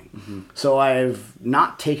consuming. So I've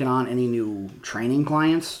not taken on any new training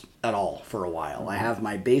clients at all for a while. I have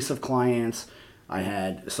my base of clients. I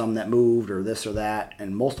had some that moved or this or that,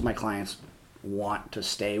 and most of my clients want to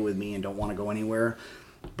stay with me and don't want to go anywhere.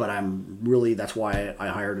 But that's why I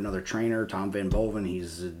hired another trainer, Tom Van Boven.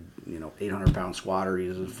 He's 800-pound squatter.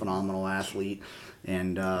 He's a phenomenal athlete,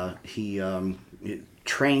 and he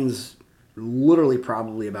trains literally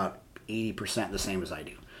probably about 80% the same as I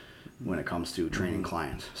do when it comes to training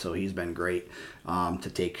clients. So he's been great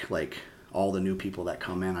to take like all the new people that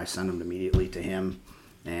come in. I send them immediately to him,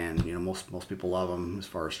 and most people love him as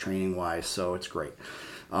far as training wise. So it's great.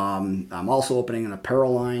 I'm also opening an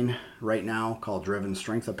apparel line right now called Driven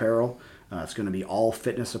Strength Apparel. It's going to be all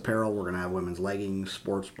fitness apparel. We're going to have women's leggings,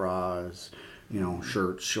 sports bras,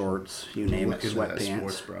 shirts, shorts, you name it, sweatpants.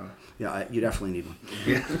 Sports bra. Yeah, you definitely need one.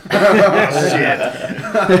 Shit.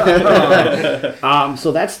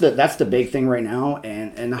 So that's the big thing right now,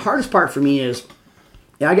 and the hardest part for me is,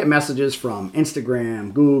 I get messages from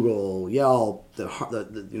Instagram, Google, Yelp, the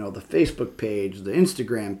Facebook page, the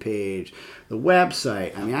Instagram page, the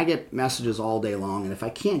website. I mean, I get messages all day long, and if I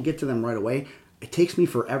can't get to them right away, it takes me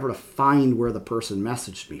forever to find where the person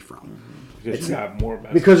messaged me from. Because you have more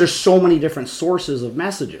messages. Because there's so many different sources of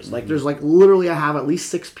messages. Like there's literally I have at least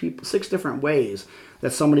 6 different ways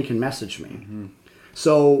that somebody can message me.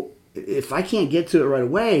 So if I can't get to it right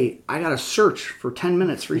away, I got to search for 10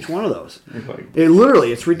 minutes for each one of those.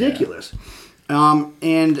 It's ridiculous. So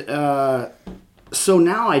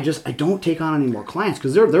now I don't take on any more clients,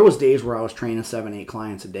 because there was days where I was training 7-8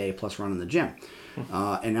 clients a day plus running the gym.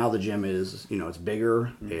 And now the gym is, it's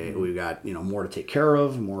bigger. We've got, more to take care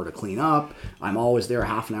of, more to clean up. I'm always there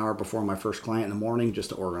half an hour before my first client in the morning just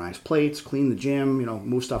to organize plates, clean the gym,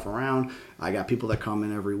 move stuff around. I got people that come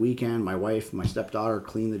in every weekend. My wife, my stepdaughter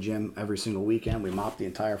clean the gym every single weekend. We mop the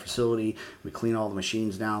entire facility. We clean all the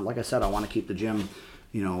machines down. Like I said, I want to keep the gym,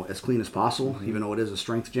 as clean as possible, even though it is a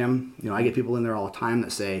strength gym. I get people in there all the time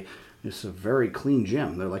that say, it's a very clean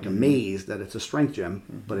gym. They're like amazed that it's a strength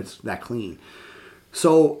gym, but it's that clean.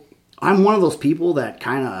 So I'm one of those people that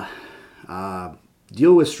kind of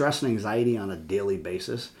deal with stress and anxiety on a daily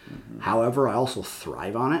basis. However, I also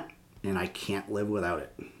thrive on it, and I can't live without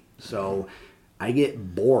it. So I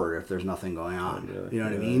get bored if there's nothing going on. You know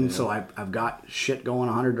what I mean? So I've got shit going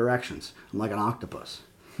 100 directions. I'm like an octopus,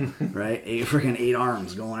 right? 8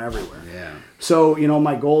 arms going everywhere. Yeah. So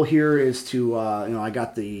my goal here is to I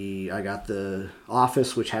got the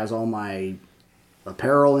office, which has all my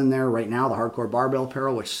apparel in there right now, the Hardcore Barbell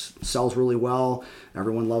apparel, which sells really well.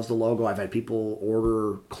 Everyone loves the logo. I've had people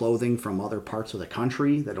order clothing from other parts of the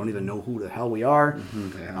country that don't even know who the hell we are.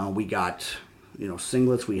 We got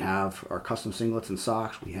singlets. We have our custom singlets and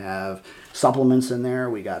socks. We have supplements in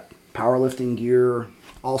there. We got powerlifting gear,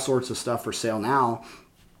 all sorts of stuff for sale now.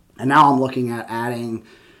 And now I'm looking at adding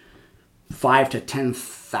 5,000 to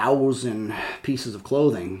 10,000 pieces of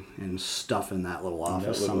clothing and stuff in that little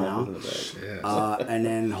office somehow. And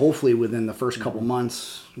then hopefully within the first couple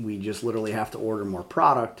months, we just literally have to order more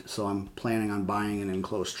product. So I'm planning on buying an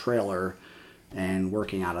enclosed trailer and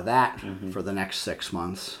working out of that for the next 6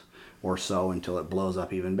 months or so until it blows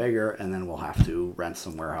up even bigger. And then we'll have to rent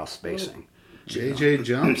some warehouse spacing. JJ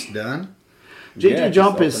Jump's done. JJ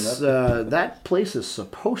Jump is, that place is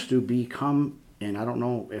supposed to become, and I don't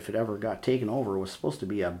know if it ever got taken over, it was supposed to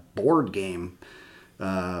be a board game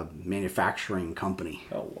manufacturing company.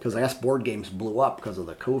 Because I guess board games blew up because of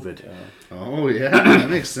the COVID. Oh, yeah. That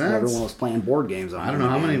makes sense. Everyone was playing board games. I don't know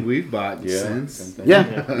how many we've bought since.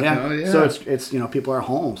 Yeah. Oh, yeah. So it's people are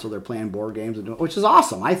home, so they're playing board games, which is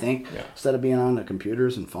awesome, I think. Instead of being on the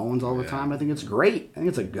computers and phones all the time, I think it's great. I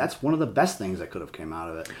think that's one of the best things that could have came out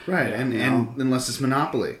of it. Right, and unless it's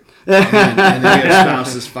Monopoly. and then your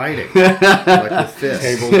spouse is fighting. Like with fists.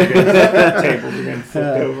 Tables are getting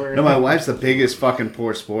flipped over. No, my wife's the biggest fucking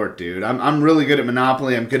poor sport, dude. I'm really good at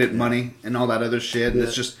Monopoly. I'm good at money and all that other shit. And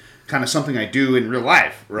it's just kind of something I do in real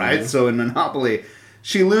life, right? So in Monopoly,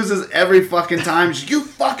 She loses every fucking time. She's, you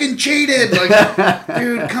fucking cheated. Like,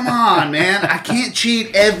 dude, come on, man. I can't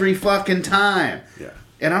cheat every fucking time. Yeah.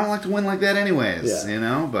 And I don't like to win like that anyways, Yeah. you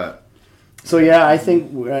know, but... So yeah, I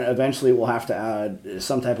think eventually we'll have to add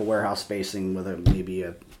some type of warehouse spacing with maybe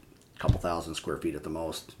a couple thousand square feet at the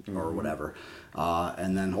most, or whatever,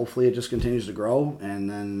 and then hopefully it just continues to grow, and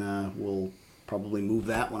then we'll probably move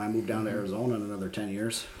that when I move down to Arizona in another 10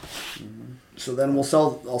 years. So then I'll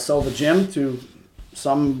sell the gym to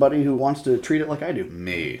somebody who wants to treat it like I do.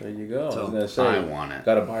 Me. There you go. So, I was gonna say, I want it.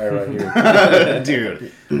 Got a buyer right here.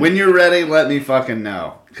 Dude, when you're ready, let me fucking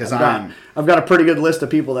know. Because I've got a pretty good list of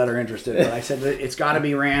people that are interested, but I said that it's got to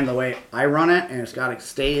be ran the way I run it, and it's got to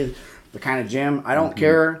stay the kind of gym. I don't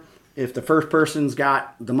care if the first person's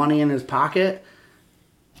got the money in his pocket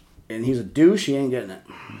and he's a douche, he ain't getting it.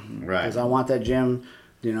 Right. Because I want that gym,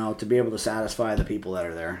 to be able to satisfy the people that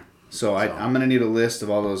are there. So I'm going to need a list of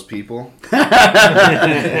all those people.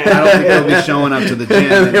 I don't think they'll be showing up to the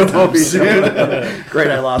gym. It won't be soon. Great,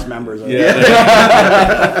 I lost members.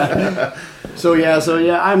 So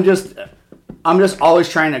yeah, I'm just always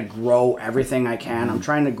trying to grow everything I can. I'm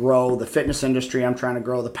trying to grow the fitness industry. I'm trying to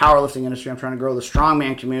grow the powerlifting industry. I'm trying to grow the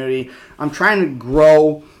strongman community. I'm trying to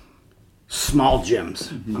grow small gyms.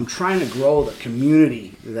 I'm trying to grow the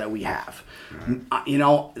community that we have.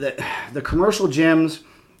 The commercial gyms,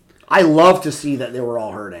 I love to see that they were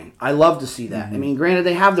all hurting. I love to see that. I mean, granted,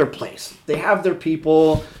 they have their place. They have their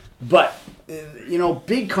people. But,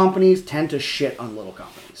 big companies tend to shit on little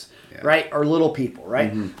companies, right? Or little people,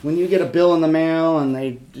 right? When you get a bill in the mail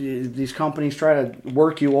and these companies try to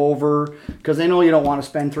work you over because they know you don't want to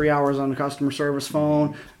spend 3 hours on the customer service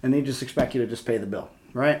phone and they just expect you to just pay the bill,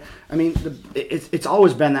 right? I mean, it's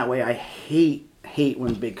always been that way. I hate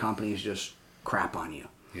when big companies just crap on you.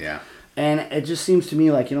 Yeah. And it just seems to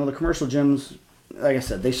me like, the commercial gyms, like I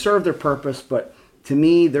said, they serve their purpose, but to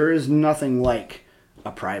me, there is nothing like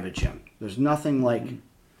a private gym. There's nothing like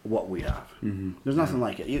what we have. There's nothing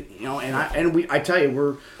like it. I tell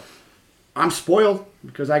you, I'm spoiled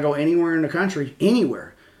because I go anywhere in the country,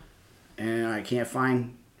 anywhere, and I can't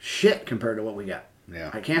find shit compared to what we got.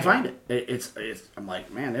 Yeah. I can't find it. It's. I'm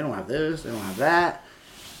like, man, they don't have this, they don't have that.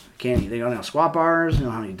 They don't have squat bars, they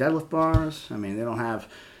don't have any deadlift bars. I mean, they don't have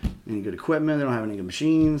any good equipment, they don't have any good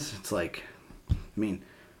machines. It's like,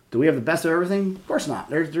 do we have the best of everything? Of course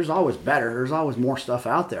not. There's always better. There's always more stuff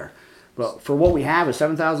out there. But for what we have is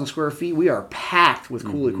 7,000 square feet, we are packed with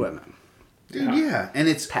cool equipment. Dude, yeah. And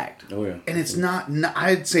it's Packed. Oh yeah. And it's not,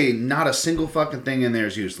 I'd say not a single fucking thing in there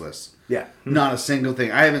is useless. Yeah. Not a single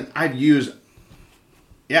thing. I've used,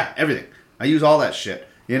 everything. I use all that shit.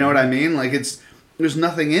 You know what I mean? Like there's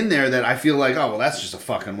nothing in there that I feel like, oh, well, that's just a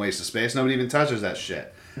fucking waste of space. Nobody even touches that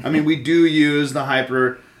shit. I mean, we do use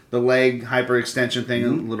the leg hyper extension thing a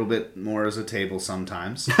little bit more as a table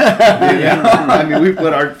sometimes. I mean, we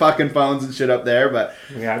put our fucking phones and shit up there, but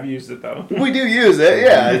Yeah, I've used it though. we do use it.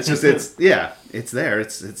 Yeah, it's just it's there.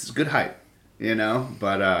 It's good hype,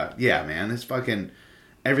 But man, it's fucking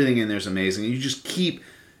everything in there's amazing. You just keep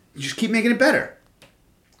making it better.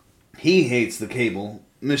 He hates the cable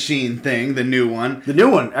machine thing, the new one. The new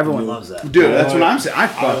one, everyone loves that. Dude, that's what I'm saying. I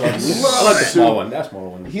fucking I love like the it. small one. That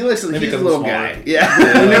small one. He listens. Maybe He's a because little it's guy. smaller.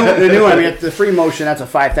 Yeah. The new one, the Free Motion, that's a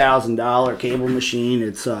 $5,000 cable machine.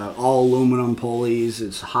 It's all aluminum pulleys.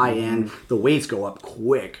 It's high end. The weights go up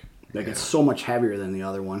quick. Like it's so much heavier than the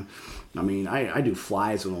other one. I mean, I do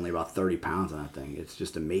flies with only about 30 pounds on that thing. It's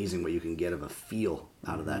just amazing what you can get of a feel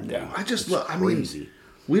out of that thing. Yeah. I just It's look. I mean, crazy.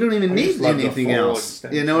 we don't even need just love the anything full else.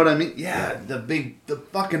 extension. You know what I mean? Yeah, the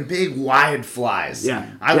fucking big wide flies.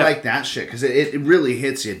 Yeah. I Yeah. like that shit because it really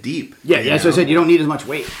hits you deep. Yeah, so I said you don't need as much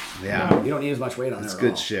weight. Yeah, You don't need as much weight on it's there.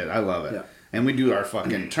 good at all. shit. I love it. Yeah. And we do our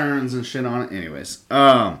fucking turns and shit on it. Anyways,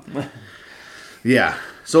 yeah.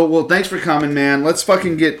 So well, thanks for coming, man. Let's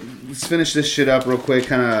finish this shit up real quick.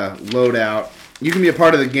 Kind of load out. You can be a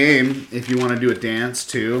part of the game if you want to do a dance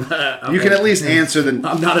too. You can at least answer the.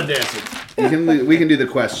 I'm not a dancer. We can do the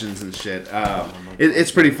questions and shit.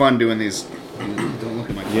 It's pretty fun doing these. Don't look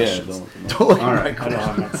at my Yeah. questions. Don't look at All my right. I don't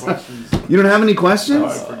have my questions. You don't have any questions? Oh,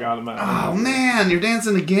 I forgot about Oh man, you're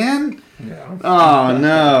dancing again? it. Yeah. Oh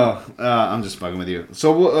no. I'm just fucking with you.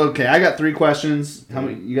 So okay, I got 3 questions. How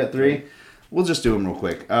many? You got 3? We'll just do them real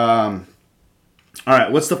quick. All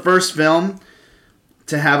right. What's the first film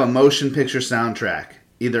to have a motion picture soundtrack?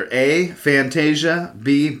 Either A, Fantasia,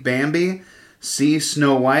 B, Bambi, C,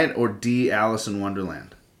 Snow White, or D, Alice in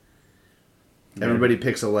Wonderland. Everybody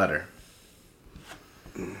picks a letter.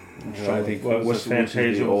 So I think What was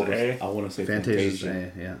Fantasia the was oldest? A? I want to say Fantasia's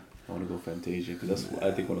Fantasia. A, yeah. I want to go Fantasia because that's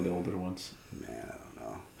I think one of the older ones. Man, I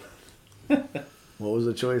don't know. What was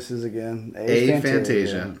the choices again? A.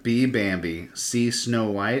 Fantasia, B. Bambi, C.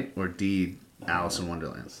 Snow White, or D. Alice in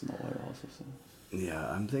Wonderland. Snow White also says. Yeah,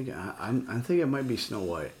 I'm thinking. I'm thinking it might be Snow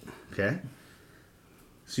White. Okay.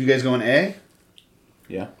 So you guys going A?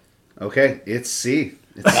 Yeah. Okay, it's C.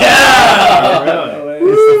 It's Really?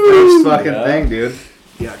 the first fucking Yeah. thing, dude.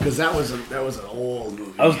 Yeah, because that was an old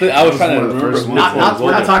movie. I was trying to one of the remember. first which ones. one was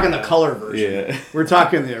We're not older. talking the color version. Yeah. We're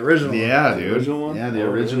talking the original. Yeah, The dude. original one? Yeah, the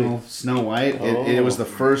Oh, original really? Snow White. Oh. It was the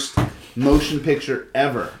first motion picture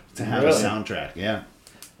ever to have Really? a soundtrack. Yeah.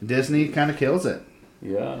 Disney kind of kills it.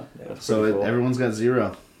 Yeah. That's So pretty cool. everyone's got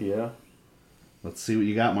 0. Yeah. Let's see what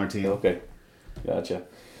you got, Martine. Okay. Gotcha.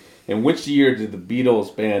 In which year did the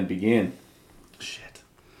Beatles band begin? Shit.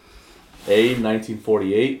 A.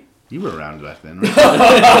 1948. You were around back then, right?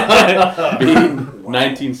 B.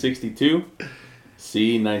 1962.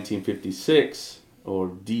 C. 1956. Or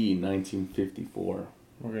D. 1954.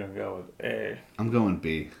 We're gonna go with A. I'm going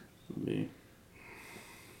B. B.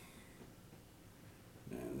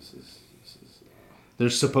 Man, this is. They're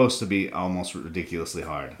supposed to be almost ridiculously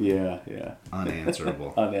hard. Yeah.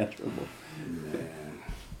 Unanswerable. Unanswerable. Man.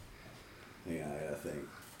 Yeah, I think.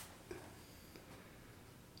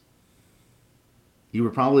 You were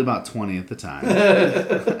probably about 20 at the time. I'm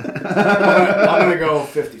gonna go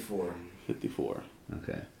 54. 54.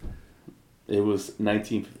 Okay. It was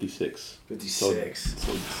 1956. 56.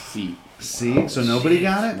 So C. C? So nobody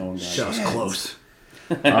got it? No one got Shit, I was close.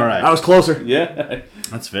 All I right. was closer. Yeah.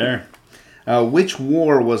 That's fair. Which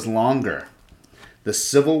war was longer? The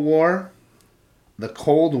Civil War, the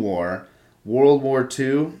Cold War, World War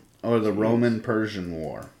II, or the Roman-Persian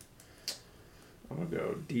War? I'm gonna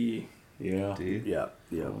go D. Yeah. D? Yeah.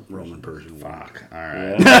 Roman Persian. Fuck. All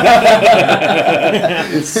right. Yeah.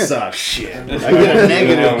 It sucks. Shit. I get a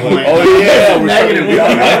negative point. Oh yeah, we're Negative.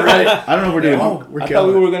 starting- Right. I don't know if we're doing. Oh, we're I thought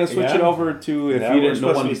we killing were it. gonna switch Yeah. it over to if Yeah, you we're didn't. No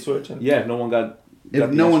supposed one. to be switching. Yeah, if no one got. If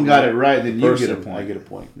the no one answer got right it right, then you get a person, point. I get a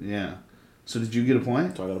point. Yeah. So did you get a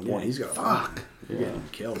point? So I got a Yeah, point. he's got a Fuck. Yeah.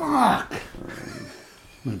 killed. Fuck.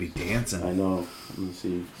 I'm gonna be dancing. I know. Let me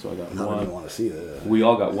see. So I got None of you one. want to see that. We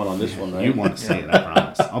all got one on this one, right? You want to see it? I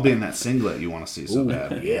promise. I'll be in that singlet you want to see so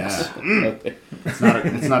bad. yes. Yeah. Okay. It's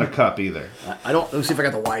not a cup either. I don't. Let me see if I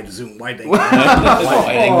got the wide thing. Wide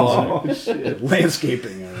angle on it.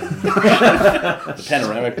 Landscaping. The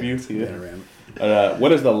panoramic view. See it? Panoramic.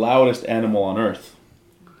 What is the loudest animal on Earth?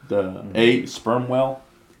 The A. Sperm whale,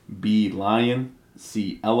 B. Lion,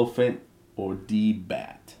 C. Elephant, or D.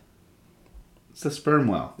 Bat. It's the sperm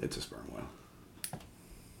whale. It's a sperm whale.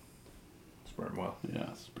 Sperm whale.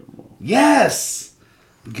 Yeah, sperm whale. Yes.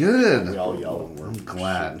 Good. We all yell when we're I'm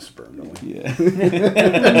glad. shooting sperm, don't we? Yeah.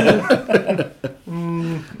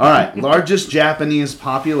 All right. Largest Japanese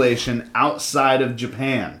population outside of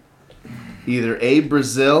Japan. Either A.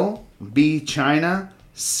 Brazil, B. China,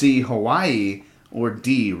 C. Hawaii, or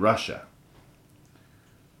D. Russia.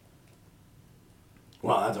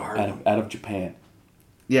 Wow, that's a hard one. out of Japan.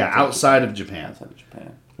 Yeah, outside of Japan. Outside of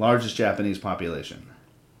Japan. Largest Japanese population.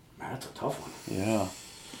 Man, that's a tough one. Yeah.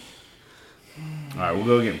 All right, we'll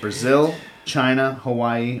go again. Brazil, China,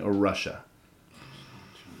 Hawaii, or Russia.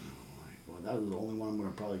 Well, that was the only one I'm going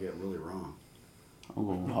to probably get really wrong. I'll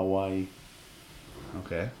go Hawaii.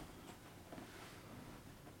 Okay.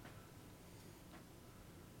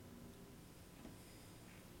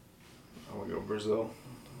 I'm gonna go Brazil.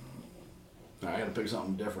 I got to pick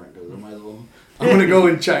something different because I might as well. I'm going to go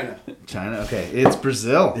in China. China. Okay, it's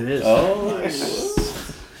Brazil. It is. Oh.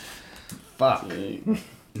 Fuck.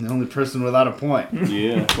 The only person without a point.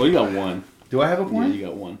 Yeah. Well, you got one. Do I have a Yeah, point? you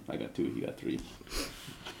got one. I got two. You got three.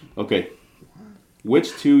 Okay.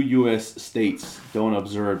 Which two U.S. states don't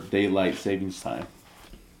observe daylight savings time?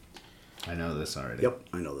 I know this already. Yep,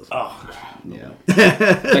 I know this. Oh. Yeah.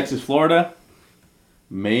 Texas, Florida,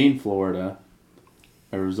 Maine, Florida,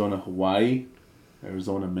 Arizona, Hawaii,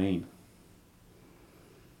 Arizona, Maine.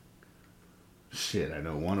 Shit, I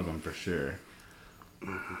know one of them for sure.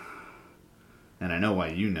 And I know why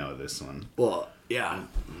you know this one. Well, yeah.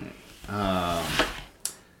 I'm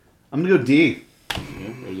gonna go D. Yeah,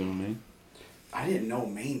 Arizona, Maine. I didn't know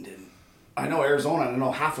Maine didn't. I know Arizona. I don't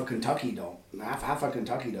know half of Kentucky don't. Half of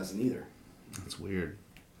Kentucky doesn't either. That's weird.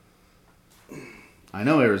 I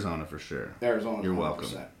know Arizona for sure. Arizona. You're welcome.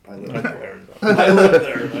 100%. I live That's there. Arizona. I live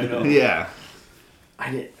there. I know. Yeah.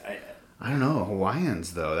 I did. I don't know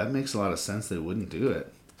Hawaiians though. That makes a lot of sense. They wouldn't do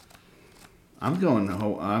it. I'm going. I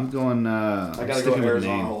gotta go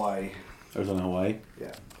Arizona, Hawaii. Arizona, Hawaii.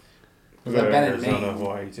 Yeah. I've I've been in Arizona, Maine.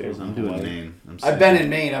 Hawaii too. I'm doing Hawaii. Maine. I've been in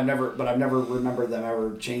Maine. I've never remembered them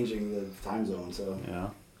ever changing the time zone. So Yeah.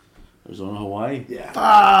 Arizona, Hawaii. yeah.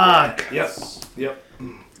 Fuck. Yep. Yep.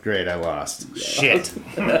 Great, I lost. Shit.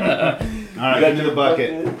 All right, get to the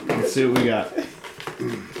bucket. Let's see what we got.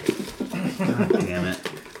 God damn it.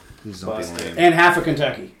 These don't be lame. And half of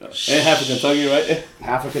Kentucky. And half of Kentucky, right?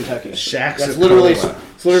 Half of Kentucky. Shaxakula. That's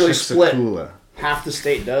literally split. Shaxakula. Half the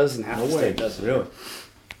state does, and half the state doesn't. Really?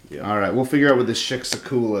 All right, we'll figure out what this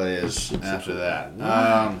Shaxakula is after that.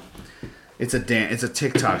 It's a dance. It's a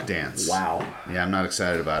TikTok dance. Wow. Yeah, I'm not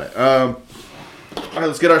excited about it. All right,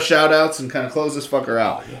 let's get our shout outs and kind of close this fucker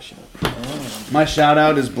out. My shout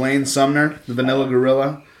out is Blaine Sumner, the Vanilla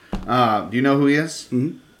Gorilla. Do you know who he is?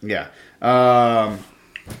 Mm-hmm. Yeah.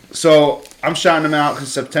 So I'm shouting him out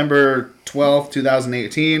because September 12th,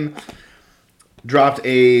 2018, dropped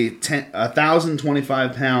a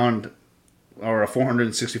 1,025 pound or a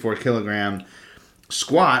 464 kilogram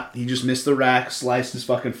squat. He just missed the rack, sliced his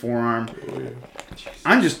fucking forearm.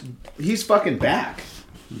 He's fucking back.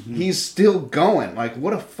 Mm-hmm. He's still going. Like,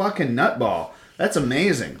 what a fucking nutball. That's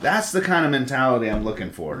amazing. That's the kind of mentality I'm looking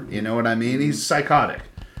for. You know what I mean? He's psychotic.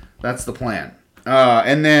 That's the plan.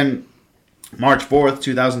 And then March 4th,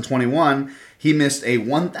 2021, he missed a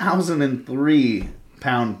 1,003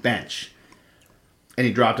 pound bench. And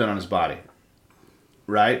he dropped it on his body.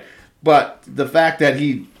 Right? But the fact that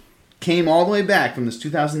he came all the way back from this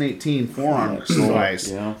 2018 forearm slice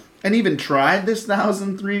and even tried this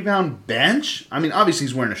 1,003 pound bench. I mean, obviously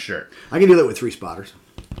he's wearing a shirt. I can do that with 3 spotters.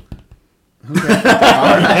 Okay.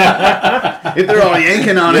 All right. If they're all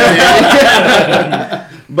yanking on it.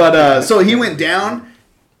 But so he went down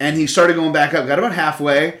and he started going back up, got about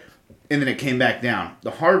halfway, and then it came back down. The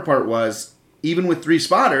hard part was, even with 3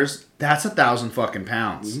 spotters, that's 1,000 fucking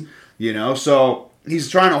pounds. Mm-hmm. You know, so he's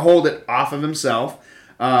trying to hold it off of himself.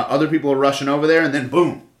 Other people are rushing over there, and then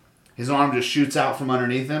boom, his arm just shoots out from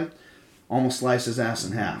underneath him, almost sliced his ass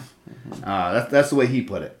in half. That's the way he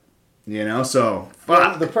put it. You know, so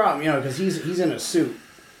fuck. The problem, you know, because he's in a suit,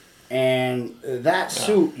 and that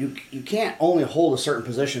suit you can't only hold a certain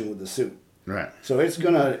position with the suit. Right. So it's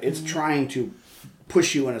trying to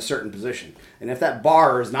push you in a certain position, and if that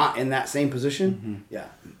bar is not in that same position,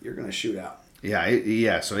 you're gonna shoot out.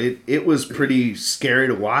 So it was pretty scary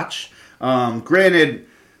to watch. Granted,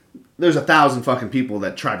 there's 1,000 fucking people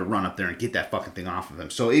that tried to run up there and get that fucking thing off of him,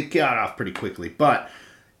 so it got off pretty quickly. But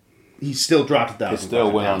he still dropped 1,000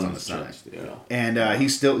 pounds on the stomach, and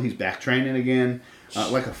he's back training again,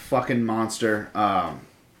 like a fucking monster.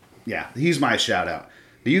 He's my shout out.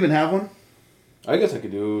 Do you even have one? I guess I could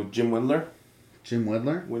do Jim Windler. Jim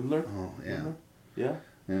Windler? Oh yeah.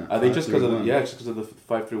 Yeah. I think just because of the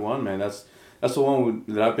 531, man. That's the one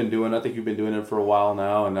that I've been doing. I think you've been doing it for a while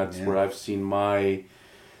now, and that's where I've seen my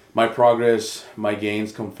progress, my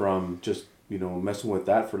gains come from. Just messing with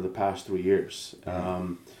that for the past 3 years.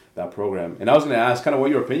 That program. And I was going to ask kind of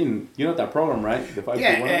what your opinion. You know that program, right? The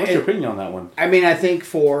 531. What's your opinion on that one? I mean, I think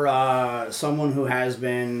for someone who has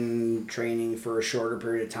been training for a shorter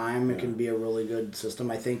period of time, it can be a really good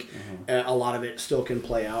system. I think a lot of it still can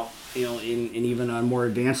play out, in even a more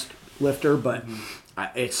advanced lifter, but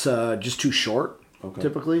it's just too short,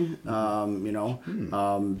 typically. I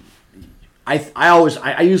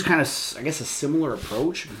use kind of, I guess, a similar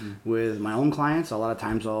approach with my own clients. A lot of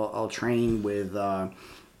times I'll train with a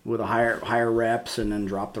higher reps and then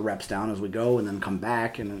drop the reps down as we go and then come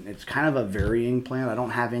back, and it's kind of a varying plan. I don't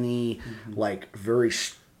have any very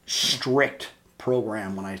strict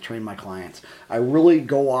program when I train my clients. I really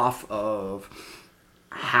go off of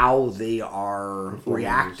how they are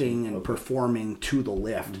reacting and performing to the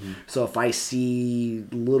lift. So if I see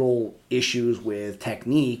little issues with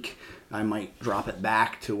technique, I might drop it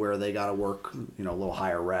back to where they got to work, a little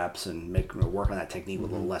higher reps and work on that technique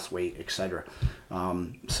with a little less weight, etc.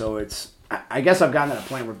 So I guess I've gotten to a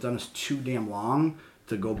point where I've done this too damn long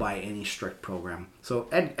to go by any strict program. So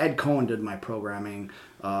Ed Cohen did my programming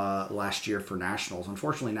last year for Nationals.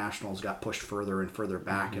 Unfortunately, Nationals got pushed further and further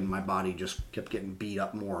back, and my body just kept getting beat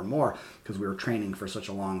up more and more because we were training for such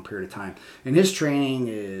a long period of time. And his training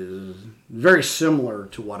is very similar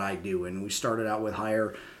to what I do, and we started out with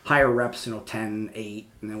higher reps, 10, 8,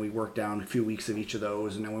 and then we worked down a few weeks of each of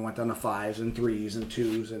those, and then we went down to 5s and 3s and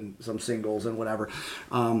 2s and some singles and whatever.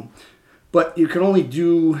 But you can only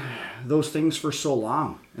do those things for so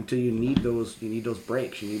long until you need those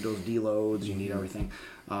breaks, you need those deloads, you need everything.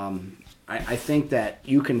 I think that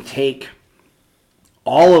you can take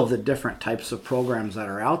all of the different types of programs that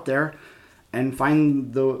are out there and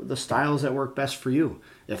find the styles that work best for you.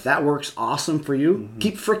 If that works awesome for you,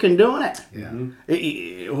 keep freaking doing it.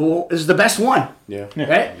 It is the best one. Yeah.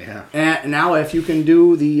 Right? Yeah. And now if you can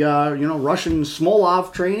do the Russian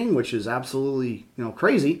Smolov training, which is absolutely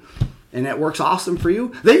crazy, and it works awesome for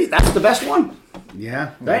you, that's the best one.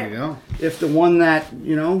 Yeah, there Right? you go. If the one that,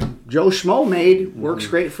 Joe Schmo made works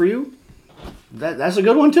great for you, that's a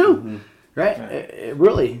good one too. Right? It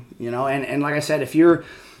really, and like I said, if you're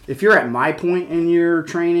at my point in your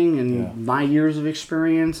training and my years of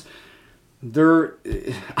experience,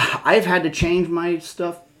 I've had to change my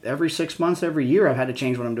stuff every 6 months, every year. I've had to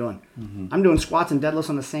change what I'm doing. I'm doing squats and deadlifts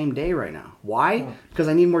on the same day right now. Why? Because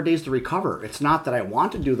I need more days to recover. It's not that I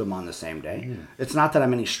want to do them on the same day. It's not that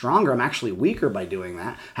I'm any stronger. I'm actually weaker by doing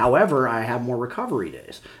that. However, I have more recovery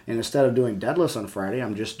days. And instead of doing deadlifts on Friday,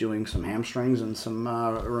 I'm just doing some hamstrings and some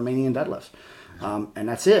Romanian deadlifts. And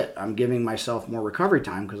that's it. I'm giving myself more recovery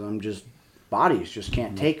time because bodies just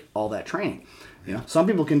can't take all that training. Some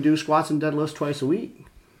people can do squats and deadlifts twice a week.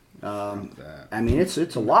 I mean, it's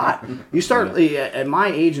a lot. You start at my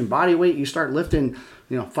age and body weight, you start lifting,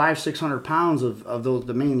 500-600 pounds of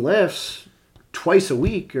the main lifts twice a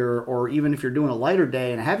week, or even if you're doing a lighter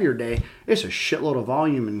day and a heavier day, it's a shitload of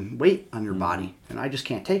volume and weight on your body, and I just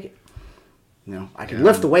can't take it. I can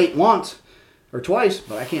lift the weight once or twice,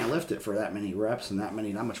 but I can't lift it for that many reps and that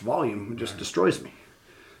much volume. It just destroys me.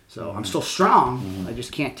 So I'm still strong. I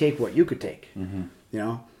just can't take what you could take.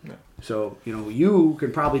 So, you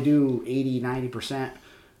can probably do 80-90%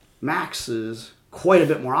 maxes quite a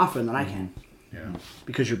bit more often than I can. Yeah.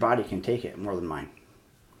 Because your body can take it more than mine.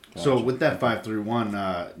 So with that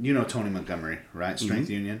 5-3-1, Tony Montgomery, right? Strength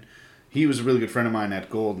Union. He was a really good friend of mine at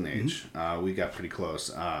Golden Age. We got pretty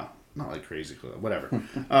close. Not like crazy close, whatever.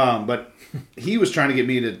 But he was trying to get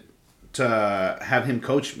me to have him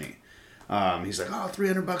coach me. He's like,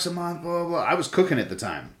 $300 a month, blah, blah, blah. I was cooking at the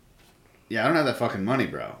time. Yeah, I don't have that fucking money,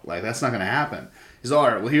 bro. Like, that's not going to happen. He's all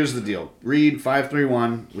right, well, here's the deal. Read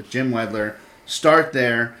 5-3-1 with Jim Wedler. Start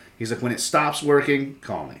there. He's like, when it stops working,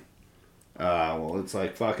 call me. Well, it's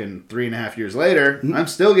like fucking 3.5 years later. I'm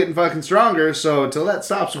still getting fucking stronger, so until that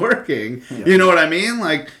stops working, you know what I mean?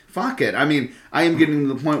 Like, fuck it. I mean, I am getting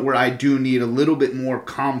to the point where I do need a little bit more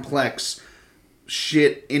complex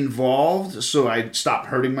shit involved so I stop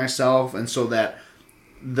hurting myself and so that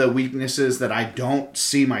the weaknesses that I don't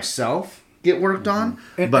see myself get worked on.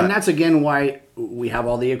 And that's again why we have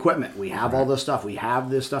all the equipment. We have all the stuff. We have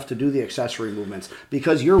this stuff to do the accessory movements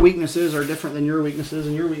because your weaknesses are different than your weaknesses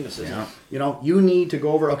and your weaknesses. Yeah. You need to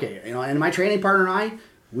go over, and my training partner and I,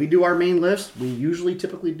 we do our main lifts. We usually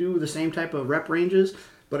typically do the same type of rep ranges.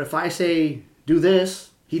 But if I say, do this,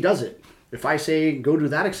 he does it. If I say, go do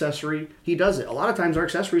that accessory, he does it. A lot of times our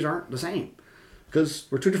accessories aren't the same. Because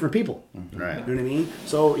we're two different people. Right. You know what I mean?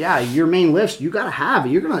 So yeah, your main lifts, you gotta have it.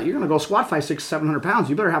 You're gonna go squat 500, 600, 700 pounds.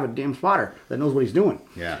 You better have a damn spotter that knows what he's doing.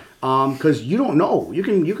 Yeah. Because you don't know. You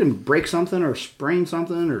can break something or sprain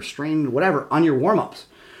something or strain whatever on your warm ups.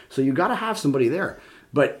 So you gotta have somebody there.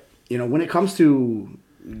 But when it comes to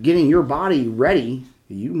getting your body ready,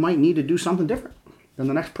 you might need to do something different than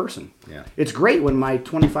the next person. Yeah. It's great when my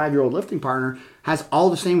 25-year-old lifting partner has all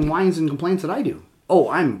the same whines and complaints that I do. Oh,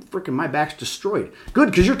 my back's destroyed.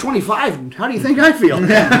 Good, because you're 25. How do you think I feel?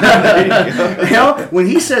 When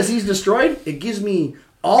he says he's destroyed, it gives me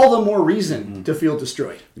all the more reason to feel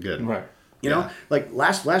destroyed. Good. Right. Like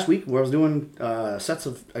last week where I was doing set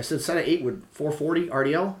of 8 with 440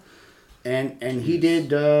 RDL, and he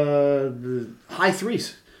did the high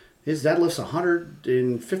threes. His deadlift's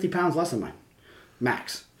 150 pounds less than mine,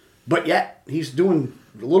 max. But yet he's doing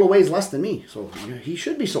a little ways less than me, so he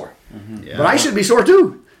should be sore. Yeah. But I should be sore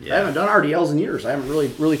too. Yeah. I haven't done RDLs in years. I haven't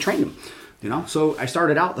really trained him. So I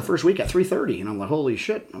started out the first week at 330, and I'm like, holy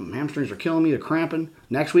shit, my hamstrings are killing me, they're cramping.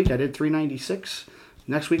 Next week I did 396.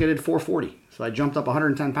 Next week I did 440. So I jumped up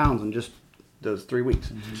 110 pounds in just those 3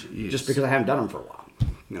 weeks, just because I haven't done them for a while.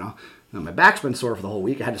 Now, my back's been sore for the whole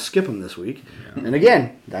week. I had to skip them this week. Yeah. And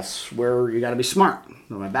again, that's where you got to be smart.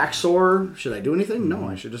 When my back's sore, should I do anything? No,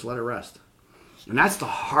 I should just let it rest. And that's the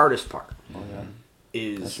hardest part.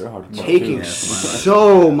 Is taking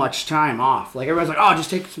so much time off. Like everybody's like, just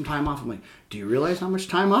take some time off. I'm like, do you realize how much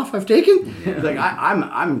time off I've taken? Yeah. Like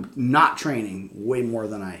I'm not training way more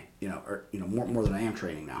than I more than I am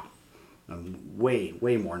training now. I'm way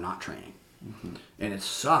more not training, and it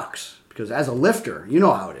sucks because as a lifter, you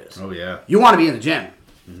know how it is. Oh yeah. You want to be in the gym.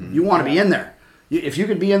 You want to be in there. If you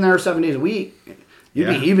could be in there 7 days a week,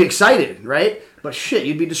 you'd be excited, right? But shit,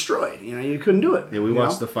 you'd be destroyed. You couldn't do it. Yeah, we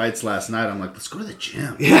watched the fights last night. I'm like, let's go to the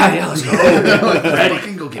gym. Yeah, let's go. Ready?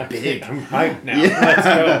 Fucking go get big. I'm hyped now. Let's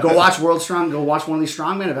go. Go watch World Strong. Go watch one of these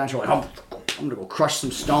strongmen events. You're like, I'm gonna go crush some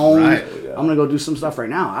stones. Right. I'm gonna go do some stuff right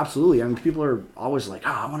now. Absolutely. I mean, people are always like,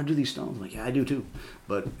 I want to do these stones. I'm like, yeah, I do too.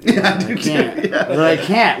 But I can't. But I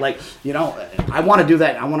can't. Like, I want to do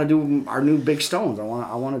that. I want to do our new big stones. I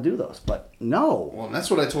want to do those. But no. Well, and that's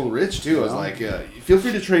what I told Rich too. I was like, feel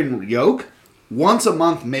free to train yoke. once a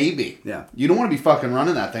month, maybe. Yeah. You don't want to be fucking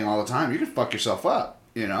running that thing all the time. You can fuck yourself up.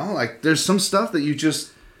 You know, like there's some stuff that you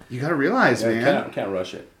got to realize, man. Can't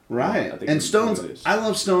rush it. Right. I think And it's stones, what it is. I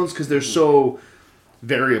love stones because they're so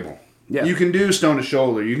variable. Yeah. You can do stone to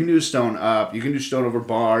shoulder. You can do stone up. You can do stone over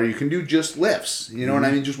bar. You can do just lifts. You know what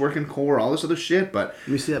I mean? Just working core, all this other shit. But Let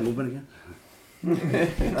me see that movement again.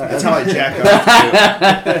 that's how I jack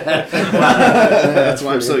up. Too. That's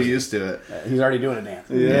why I'm so used to it. He's already doing a dance.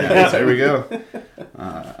 Yeah. There we go.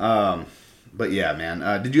 But yeah,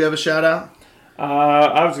 man. Did you have a shout out?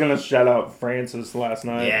 I was gonna shout out Francis last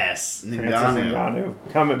night. Yes. Francis Ngannou.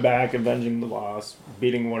 Ngannou coming back, avenging the loss,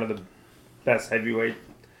 beating one of the best heavyweight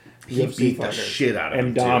He UFC beat the fighters, shit out of him.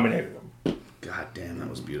 and too. dominated him. God damn, that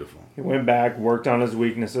was beautiful. He went back, worked on his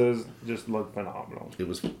weaknesses, just looked phenomenal. It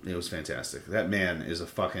was fantastic. That man is a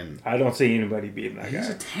fucking. I don't see anybody beating that He's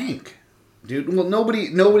guy. a tank, dude. Well,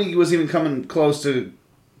 nobody was even coming close to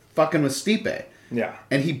fucking with Stipe, Yeah.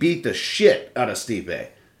 and he beat the shit out of Stipe.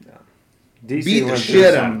 DC Beat the went shit through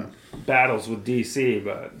out of some battles with DC,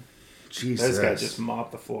 but Jesus. this guy just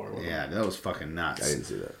mopped the floor with him. Yeah, that was fucking nuts. I didn't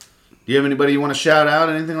see that. Do you have anybody you want to shout out,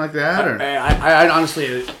 anything like that, or? I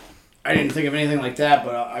honestly, I didn't think of anything like that,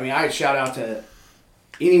 but I mean, I'd shout out to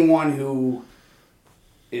anyone who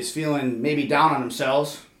is feeling maybe down on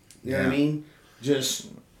themselves. You know what I Yeah. mean? Just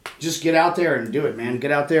get out there and do it, man. Get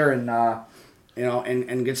out there and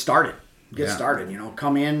and get started. Get Yeah. started. You know,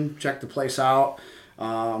 come in, check the place out.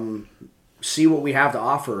 See what we have to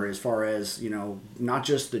offer as far as, you know, not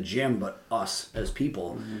just the gym, but us as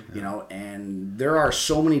people, you know, and there are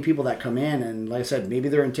so many people that come in and like I said, maybe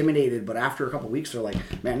they're intimidated, but after a couple of weeks, they're like,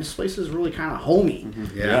 man, this place is really kind of homey.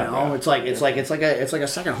 Yeah. You know, it's like a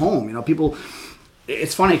second home, you know, people,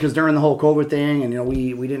 it's funny because during the whole COVID thing and, you know,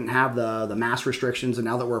 we didn't have the mask restrictions and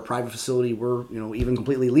now that we're a private facility, we're, you know, even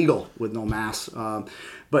completely legal with no masks.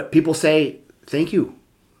 But people say, thank you.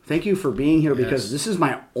 Thank you for being here because Yes. this is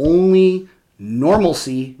my only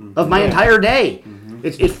normalcy of my entire day.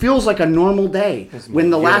 It feels like a normal day. When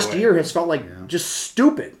the last getaway. year has felt like just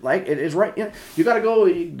stupid. Like it is right. You got to go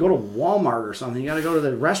to Walmart or something. You got to go to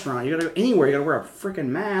the restaurant. You got to go anywhere. You got to wear a freaking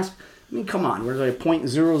mask. I mean, come on. There's like a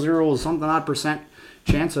 0.00 something odd %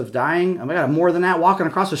 chance of dying. I got more than that walking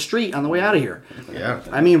across the street on the way out of here. Yeah.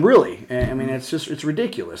 I mean, really. I mean, it's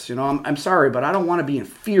ridiculous. You know, I'm sorry, but I don't want to be in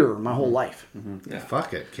fear my whole life.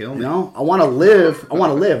 Fuck it, kill me. You know, I want to live.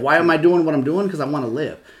 Why am I doing what I'm doing? Because I want to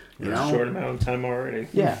live. You know? Short amount of time already.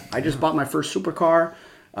 Yeah. I just bought my first supercar.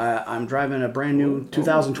 I'm driving a brand new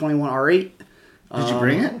 2021 R8. Did you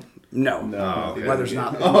bring it? No. Oh, okay.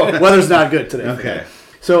 Weather's not good today. Okay.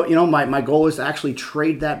 So, you know, my goal is to actually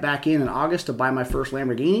trade that back in August to buy my first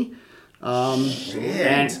Lamborghini.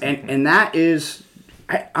 And that is,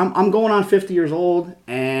 I'm going on 50 years old,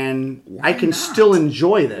 and I can still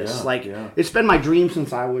enjoy this. It's been my dream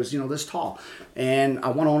since I was, you know, this tall, and I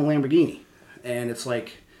want to own a Lamborghini. And it's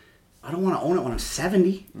like, I don't want to own it when I'm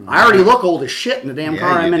 70. I already look old as shit in the damn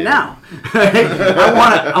car you I'm in do. now.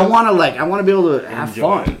 I want to be able to have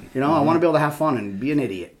Enjoy fun. it. You know, I want to be able to have fun and be an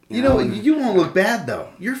idiot. You know, you won't look bad though.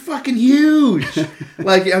 You're fucking huge.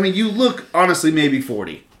 Like, I mean, you look honestly maybe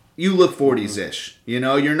 40. You look 40s-ish. You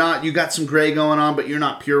know, you're not. You got some gray going on, but you're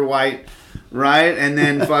not pure white, right? And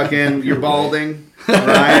then fucking, you're balding,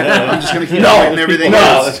 right? I'm just gonna keep pointing everything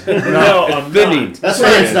else. No, I'm Vinny. not. That's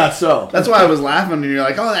why It's not so. That's why I was laughing. And you're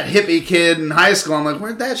like, oh, that hippie kid in high school. I'm like,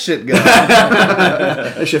 where'd that shit go?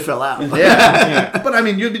 That shit fell out. Yeah. But I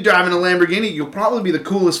mean, you'll be driving a Lamborghini. You'll probably be the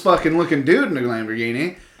coolest fucking looking dude in a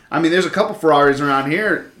Lamborghini. I mean, there's a couple Ferraris around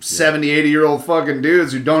here, 70, 80-year-old fucking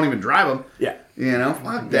dudes who don't even drive them. Yeah. You know,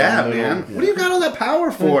 fuck that, man. What do you got all that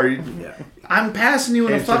power for? I'm passing you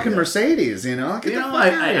in a fucking Mercedes, you know? Get You the know,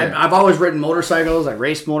 fuck out of here. I've always ridden motorcycles. I've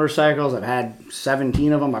raced motorcycles. I've had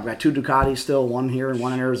 17 of them. I've got 2 Ducatis still, one here and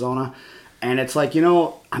one in Arizona. And it's like, you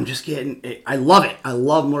know, I'm just getting... I love it. I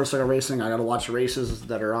love motorcycle racing. I got to watch the races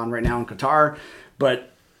that are on right now in Qatar. But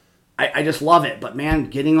I just love it. But, man,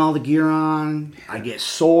 getting all the gear on, I get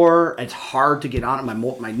sore. It's hard to get on it.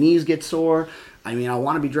 My knees get sore. I mean, I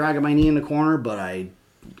want to be dragging my knee in the corner, but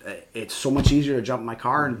it's so much easier to jump in my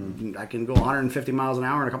car and I can go 150 miles an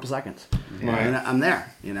hour in a couple seconds. And I'm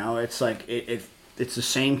there. You know, it's like it's the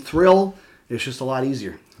same thrill. It's just a lot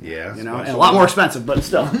easier. Yeah. You know, and a lot more expensive, but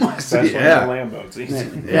still. Especially Yeah. the Lambo. It's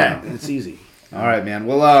easy. Yeah, it's easy. All right, man.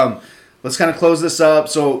 Well, let's kind of close this up.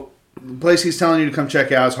 So, the place he's telling you to come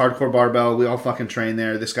check out is Hardcore Barbell. We all fucking train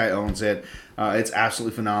there. This guy owns it. It's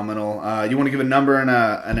absolutely phenomenal. You want to give a number and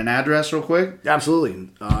an address real quick? Absolutely.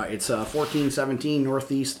 It's 1417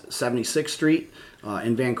 Northeast 76th Street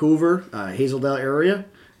in Vancouver, Hazeldale area.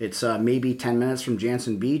 It's maybe 10 minutes from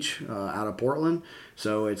Jansen Beach out of Portland.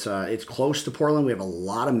 So it's close to Portland. We have a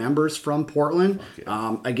lot of members from Portland.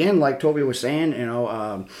 Again, like Toby was saying,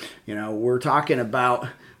 we're talking about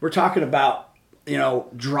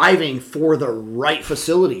driving for the right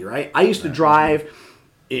facility, right? I used to drive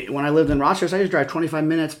when I lived in Rochester. I used to drive 25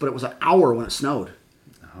 minutes, but it was an hour when it snowed.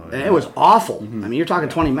 And it was awful. I mean, you're talking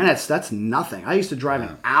 20 minutes. That's nothing. I used to drive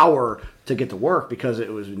an hour to get to work because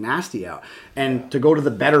it was nasty out. And to go to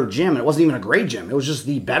the better gym, it wasn't even a great gym. It was just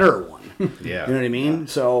the better one. Yeah. You know what I mean?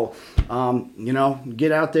 So,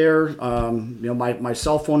 get out there. My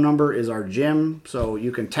cell phone number is our gym, so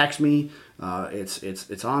you can text me.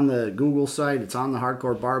 It's on the Google site. It's on the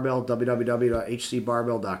Hardcore Barbell,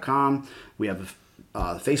 www.hcbarbell.com. We have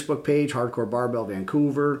a Facebook page, Hardcore Barbell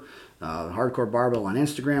Vancouver. Hardcore Barbell on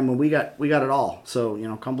Instagram. Well, we got it all. So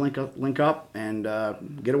come link up and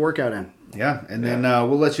get a workout in. Yeah, and then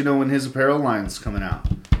we'll let you know when his apparel line's coming out.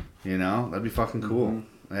 That'd be fucking cool.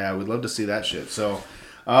 Yeah, we'd love to see that shit. So,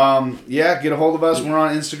 get a hold of us. We're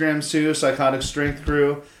on Instagram too, Psychotic Strength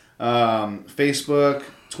Crew, Facebook,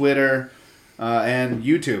 Twitter, and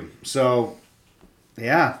YouTube. So,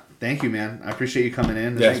 yeah, thank you, man. I appreciate you coming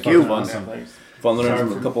in. Yeah, thank you. Fun learning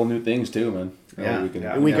from a couple of new things too, man. Yeah.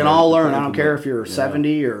 We can all learn. I don't care if you're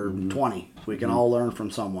 70 or 20. We can all learn from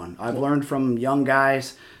someone. I've learned from young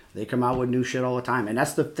guys. They come out with new shit all the time. And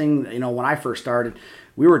that's the thing, when I first started,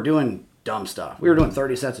 we were doing dumb stuff. We were doing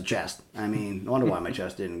 30 sets of chest. I mean, no wonder why my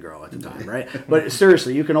chest didn't grow at the time, right? But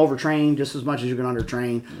seriously, you can overtrain just as much as you can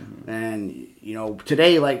undertrain. And,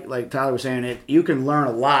 today, like Tyler was saying, you can learn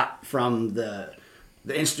a lot from the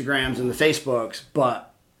Instagrams and the Facebooks,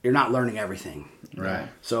 but you're not learning everything. Right.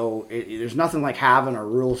 So there's nothing like having a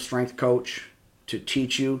real strength coach to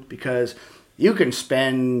teach you, because you can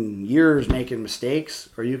spend years making mistakes,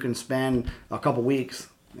 or you can spend a couple weeks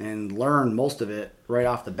and learn most of it right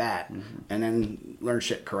off the bat, and then learn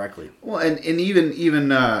shit correctly. Well, and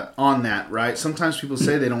even on that, right? Sometimes people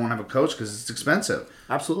say they don't want to have a coach because it's expensive.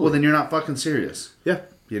 Absolutely. Well, then you're not fucking serious. Yeah.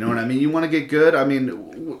 You know what I mean? You want to get good. I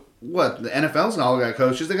mean, what? The NFL's all got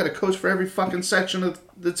coaches. They got a coach for every fucking section of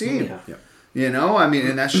the team. Yeah.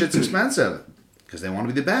 And that shit's expensive because they want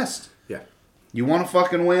to be the best. Yeah. You want to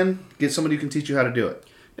fucking win? Get somebody who can teach you how to do it.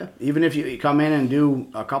 Yeah. Even if you come in and do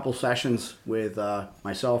a couple sessions with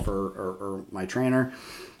myself or my trainer,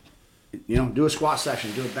 do a squat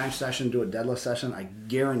session, do a bench session, do a deadlift session, I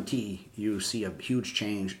guarantee you see a huge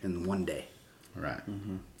change in one day. Right.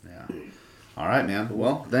 Yeah. All right, man.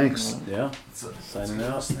 Well, thanks. Yeah. Signing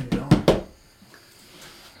out.